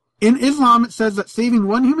crime. In Islam, it says that saving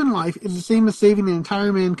one human life is the same as saving the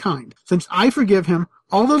entire mankind. Since I forgive him,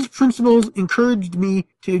 all those principles encouraged me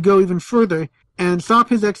to go even further and stop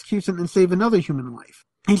his execution and save another human life.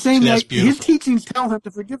 He's saying See, that that's his beautiful. teachings tell him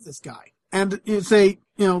to forgive this guy. And you say,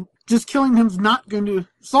 just killing him's not going to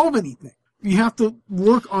solve anything. You have to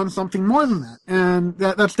work on something more than that. And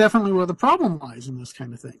that's definitely where the problem lies in this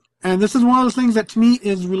kind of thing. And this is one of those things that to me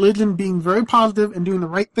is religion being very positive and doing the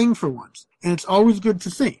right thing for once. And it's always good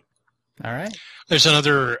to see. All right. There's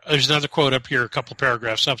another quote up here, a couple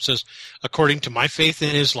paragraphs up, says, according to my faith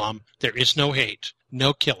in Islam, there is no hate,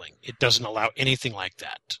 no killing. It doesn't allow anything like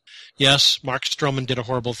that. Yes, Mark Stroman did a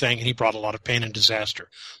horrible thing, and he brought a lot of pain and disaster,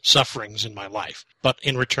 sufferings in my life. But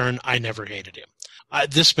in return, I never hated him.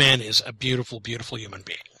 This man is a beautiful, beautiful human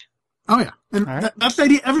being. Oh, yeah. And right. that's the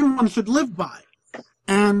idea everyone should live by.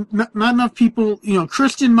 And not enough people,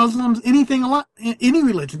 Christian, Muslims, any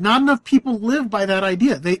religion, not enough people live by that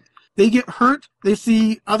idea. They get hurt. They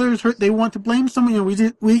see others hurt. They want to blame someone.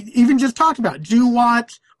 We even just talked about Jew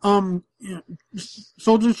Watch,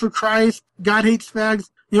 Soldiers for Christ, God Hates Fags.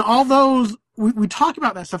 All those, we talk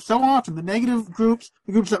about that stuff so often. The negative groups,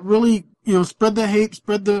 the groups that really, spread the hate,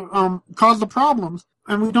 cause the problems.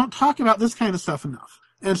 And we don't talk about this kind of stuff enough.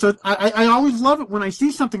 And so I always love it when I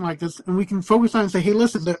see something like this and we can focus on and say, hey,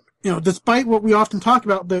 listen, despite what we often talk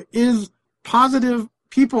about, there is positive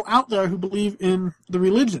people out there who believe in the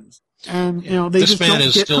religions. And, they This just man don't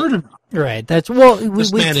is get still- hurt enough. Right. This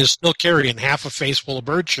man is still carrying half a face full of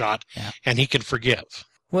birdshot, and he can forgive.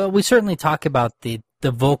 Well, we certainly talk about the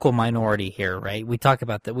vocal minority here, right? We talk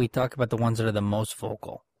about the ones that are the most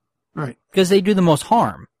vocal. Right. Because they do the most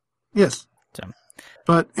harm. Yes. So.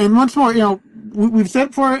 But, and once more, we've said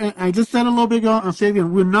before, and I just said a little bit ago, I'll say it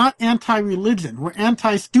again, we're not anti-religion. We're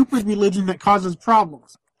anti-stupid religion that causes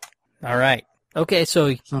problems. All right. Okay, so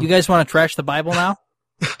you guys want to trash the Bible now?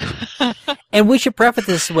 And we should preface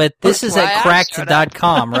this with, this is at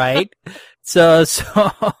cracked.com, right? So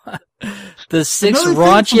the six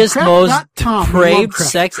raunchiest, most depraved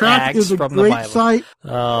sex acts from the Bible. Site.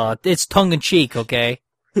 It's tongue-in-cheek, okay?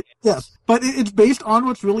 Yes, but it's based on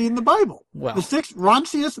what's really in the Bible. Well. The 6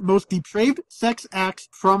 raunchiest, most depraved sex acts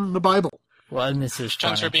from the Bible. Well, and this is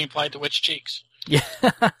Tongues funny. are being applied to which cheeks? Yeah.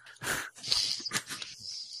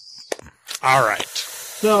 All right.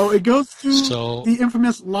 So it goes through the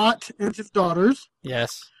infamous Lot and his daughters.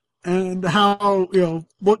 Yes. And how,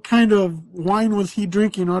 what kind of wine was he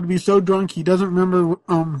drinking ought to be so drunk he doesn't remember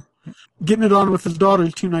getting it on with his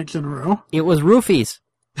daughters 2 nights in a row. It was roofies.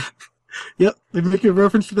 Yep, they make a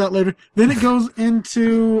reference to that later. Then it goes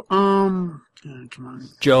into, come on.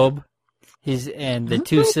 Job. And the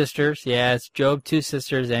 2 sisters. Yeah, it's Job, 2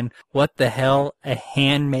 sisters, and what the hell, a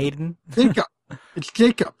handmaiden? Jacob. It's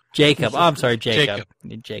Jacob. Jacob. Oh, I'm sorry, Jacob.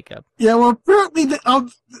 Jacob. Yeah, well, apparently a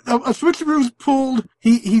switcheroo was pulled.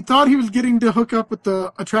 He thought he was getting to hook up with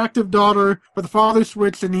the attractive daughter, but the father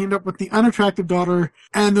switched, and he ended up with the unattractive daughter.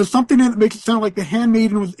 And there's something in it that makes it sound like the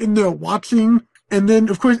handmaiden was in there watching. And then,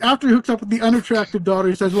 of course, after he hooks up with the unattractive daughter,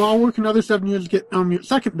 he says, well, I'll work another 7 years to get your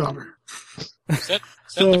second daughter. Is that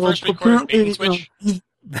the first recorded bait and switch?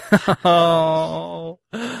 Oh.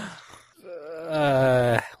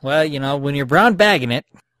 Well, when you're brown bagging it.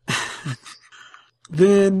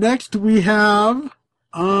 Then next we have...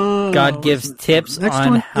 God gives tips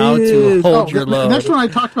on how to hold your load. The next one I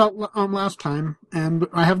talked about last time, and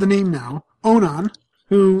I have the name now, Onan,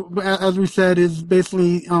 who, as we said, is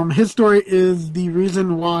basically, his story is the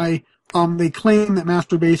reason why they claim that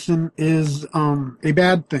masturbation is a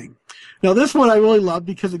bad thing. Now, this one I really love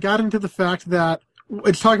because it got into the fact that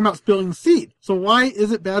it's talking about spilling seed. So why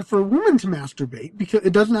is it bad for a woman to masturbate? Because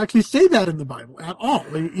it doesn't actually say that in the Bible at all.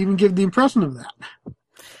 They even give the impression of that.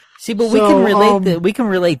 See, but we can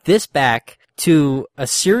relate this back to a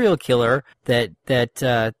serial killer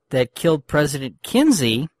that killed President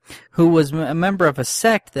Kinsey, who was a member of a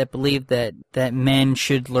sect that believed that men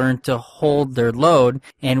should learn to hold their load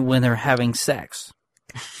and when they're having sex.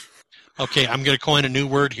 Okay, I'm going to coin a new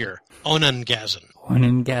word here. Onangasm.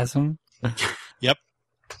 Onangasm? Yep.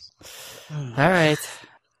 All right.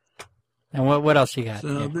 And what else you got?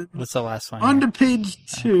 So what's the last one? On to page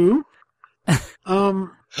 2. Let I me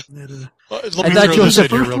thought throw you this The in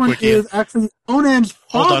here first real one quick. Ian. is actually Onan's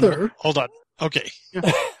father. Hold on. Okay.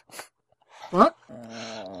 What?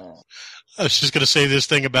 I was just going to say this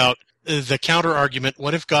thing about the counter argument.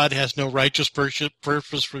 What if God has no righteous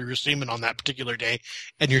purpose for your semen on that particular day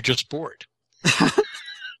and you're just bored?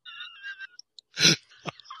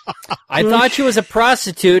 I thought she was a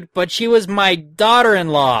prostitute, but she was my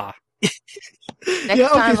daughter-in-law.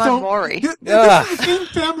 Next time on Maury. This is the same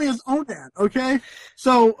family as Onan, okay?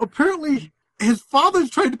 So apparently his father's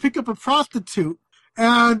trying to pick up a prostitute,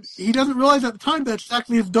 and he doesn't realize at the time that it's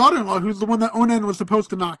actually his daughter-in-law who's the one that Onan was supposed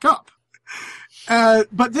to knock up.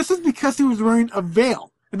 But this is because he was wearing a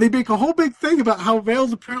veil. And they make a whole big thing about how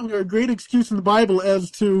veils apparently are a great excuse in the Bible as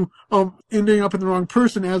to ending up in the wrong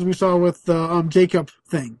person, as we saw with the Jacob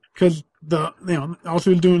thing, because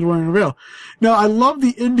also he's doing wearing a veil. Now, I love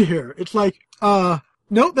the end here. It's like,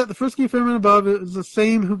 note that the first key firmament above is the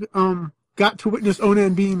same who got to witness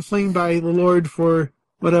Onan being slain by the Lord for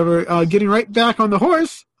whatever, getting right back on the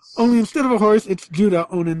horse. Only instead of a horse, it's Judah,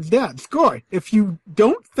 Onan's dad. Score. If you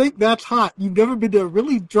don't think that's hot, you've never been to a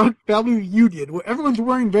really drunk family reunion where everyone's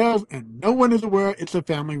wearing veils and no one is aware it's a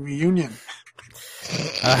family reunion.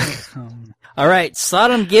 All right,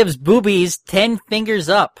 Sodom gives boobies 10 fingers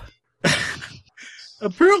up.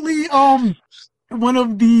 Apparently, one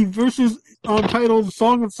of the verses titled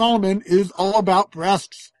Song of Solomon is all about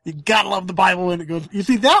breasts. You gotta love the Bible when it goes. You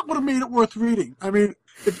see, that would have made it worth reading. I mean,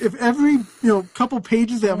 if every couple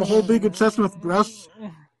pages they have a whole big obsession with breasts,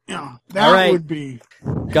 that would be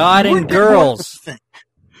God and girls.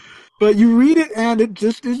 But you read it and it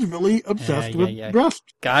just is really obsessed with breasts.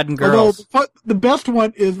 God and girls. Although the best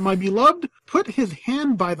one is, my beloved put his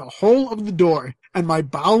hand by the hole of the door, and my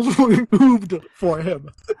bowels were removed for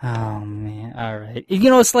him. Oh man! All right.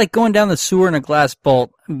 It's like going down the sewer in a glass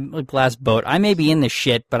boat. I may be in the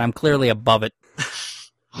shit, but I'm clearly above it.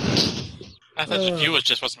 I thought the view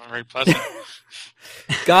wasn't very pleasant.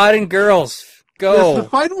 God and girls, go. Yes, the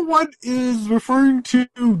final one is referring to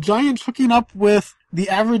giants hooking up with the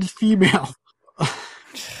average female.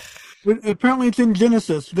 Apparently it's in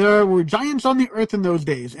Genesis. There were giants on the earth in those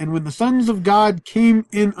days, and when the sons of God came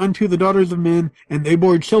in unto the daughters of men, and they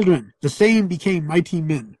bore children, the same became mighty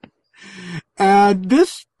men. And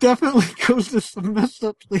this definitely goes to some messed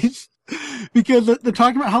up place. Because they're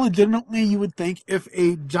talking about how legitimately you would think if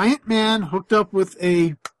a giant man hooked up with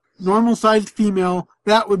a normal-sized female,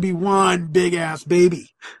 that would be one big-ass baby.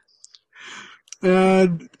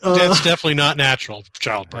 And that's definitely not natural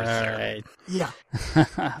childbirth. All there. right. Yeah.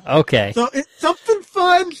 Okay. So it's something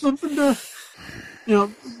fun, something to,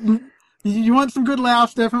 you want some good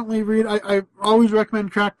laughs, definitely read. I always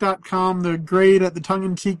recommend crack.com. They're great at the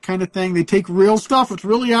tongue-in-cheek kind of thing. They take real stuff that's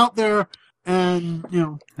really out there and,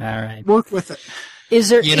 all right, work with it. Is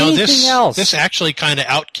there anything else? This actually kind of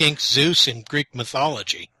outkinks Zeus in Greek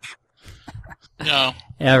mythology. No.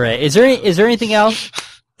 All right. Is there anything else?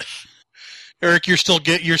 Eric, you're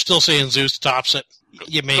still saying Zeus tops it.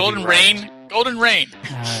 You may Golden be right. rain. Golden rain.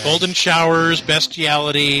 Right. Golden showers,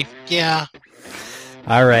 bestiality. Yeah.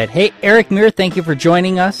 All right. Hey, Eric Muir, thank you for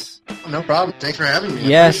joining us. No problem. Thanks for having me.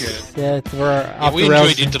 Yes. I appreciate it. We're off We the rails.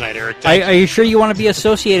 enjoyed you tonight, Eric. Are you sure you want to be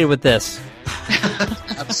associated with this?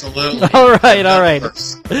 Absolutely. All right. All right.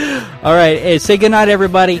 Hey, say goodnight,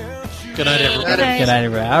 everybody. Good night, everybody. Good night,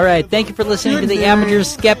 everybody. All right. Thank you for listening to the Amateur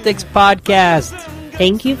Skeptics podcast.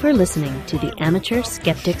 Thank you for listening to the Amateur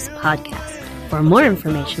Skeptics podcast. For more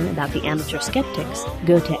information about the Amateur Skeptics,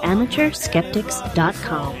 go to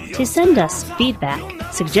amateurskeptics.com. To send us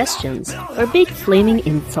feedback, suggestions, or big flaming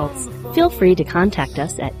insults, feel free to contact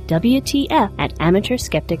us at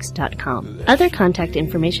WTF@amateurskeptics.com. Other contact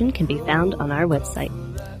information can be found on our website.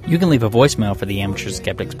 You can leave a voicemail for the Amateur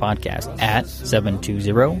Skeptics podcast at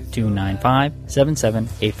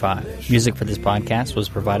 720-295-7785. Music for this podcast was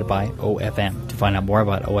provided by OFM. To find out more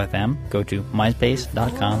about OFM, go to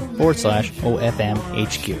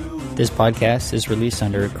myspace.com/OFMHQ. This podcast is released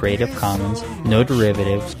under a Creative Commons, No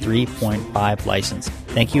Derivatives 3.5 license.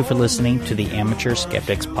 Thank you for listening to the Amateur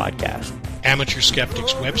Skeptics podcast. Amateur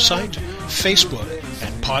Skeptics website, Facebook,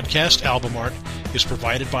 and podcast album art is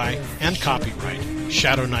provided by and copyright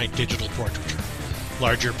Shadow Knight Digital Portraiture.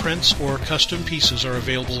 Larger prints or custom pieces are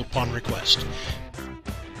available upon request.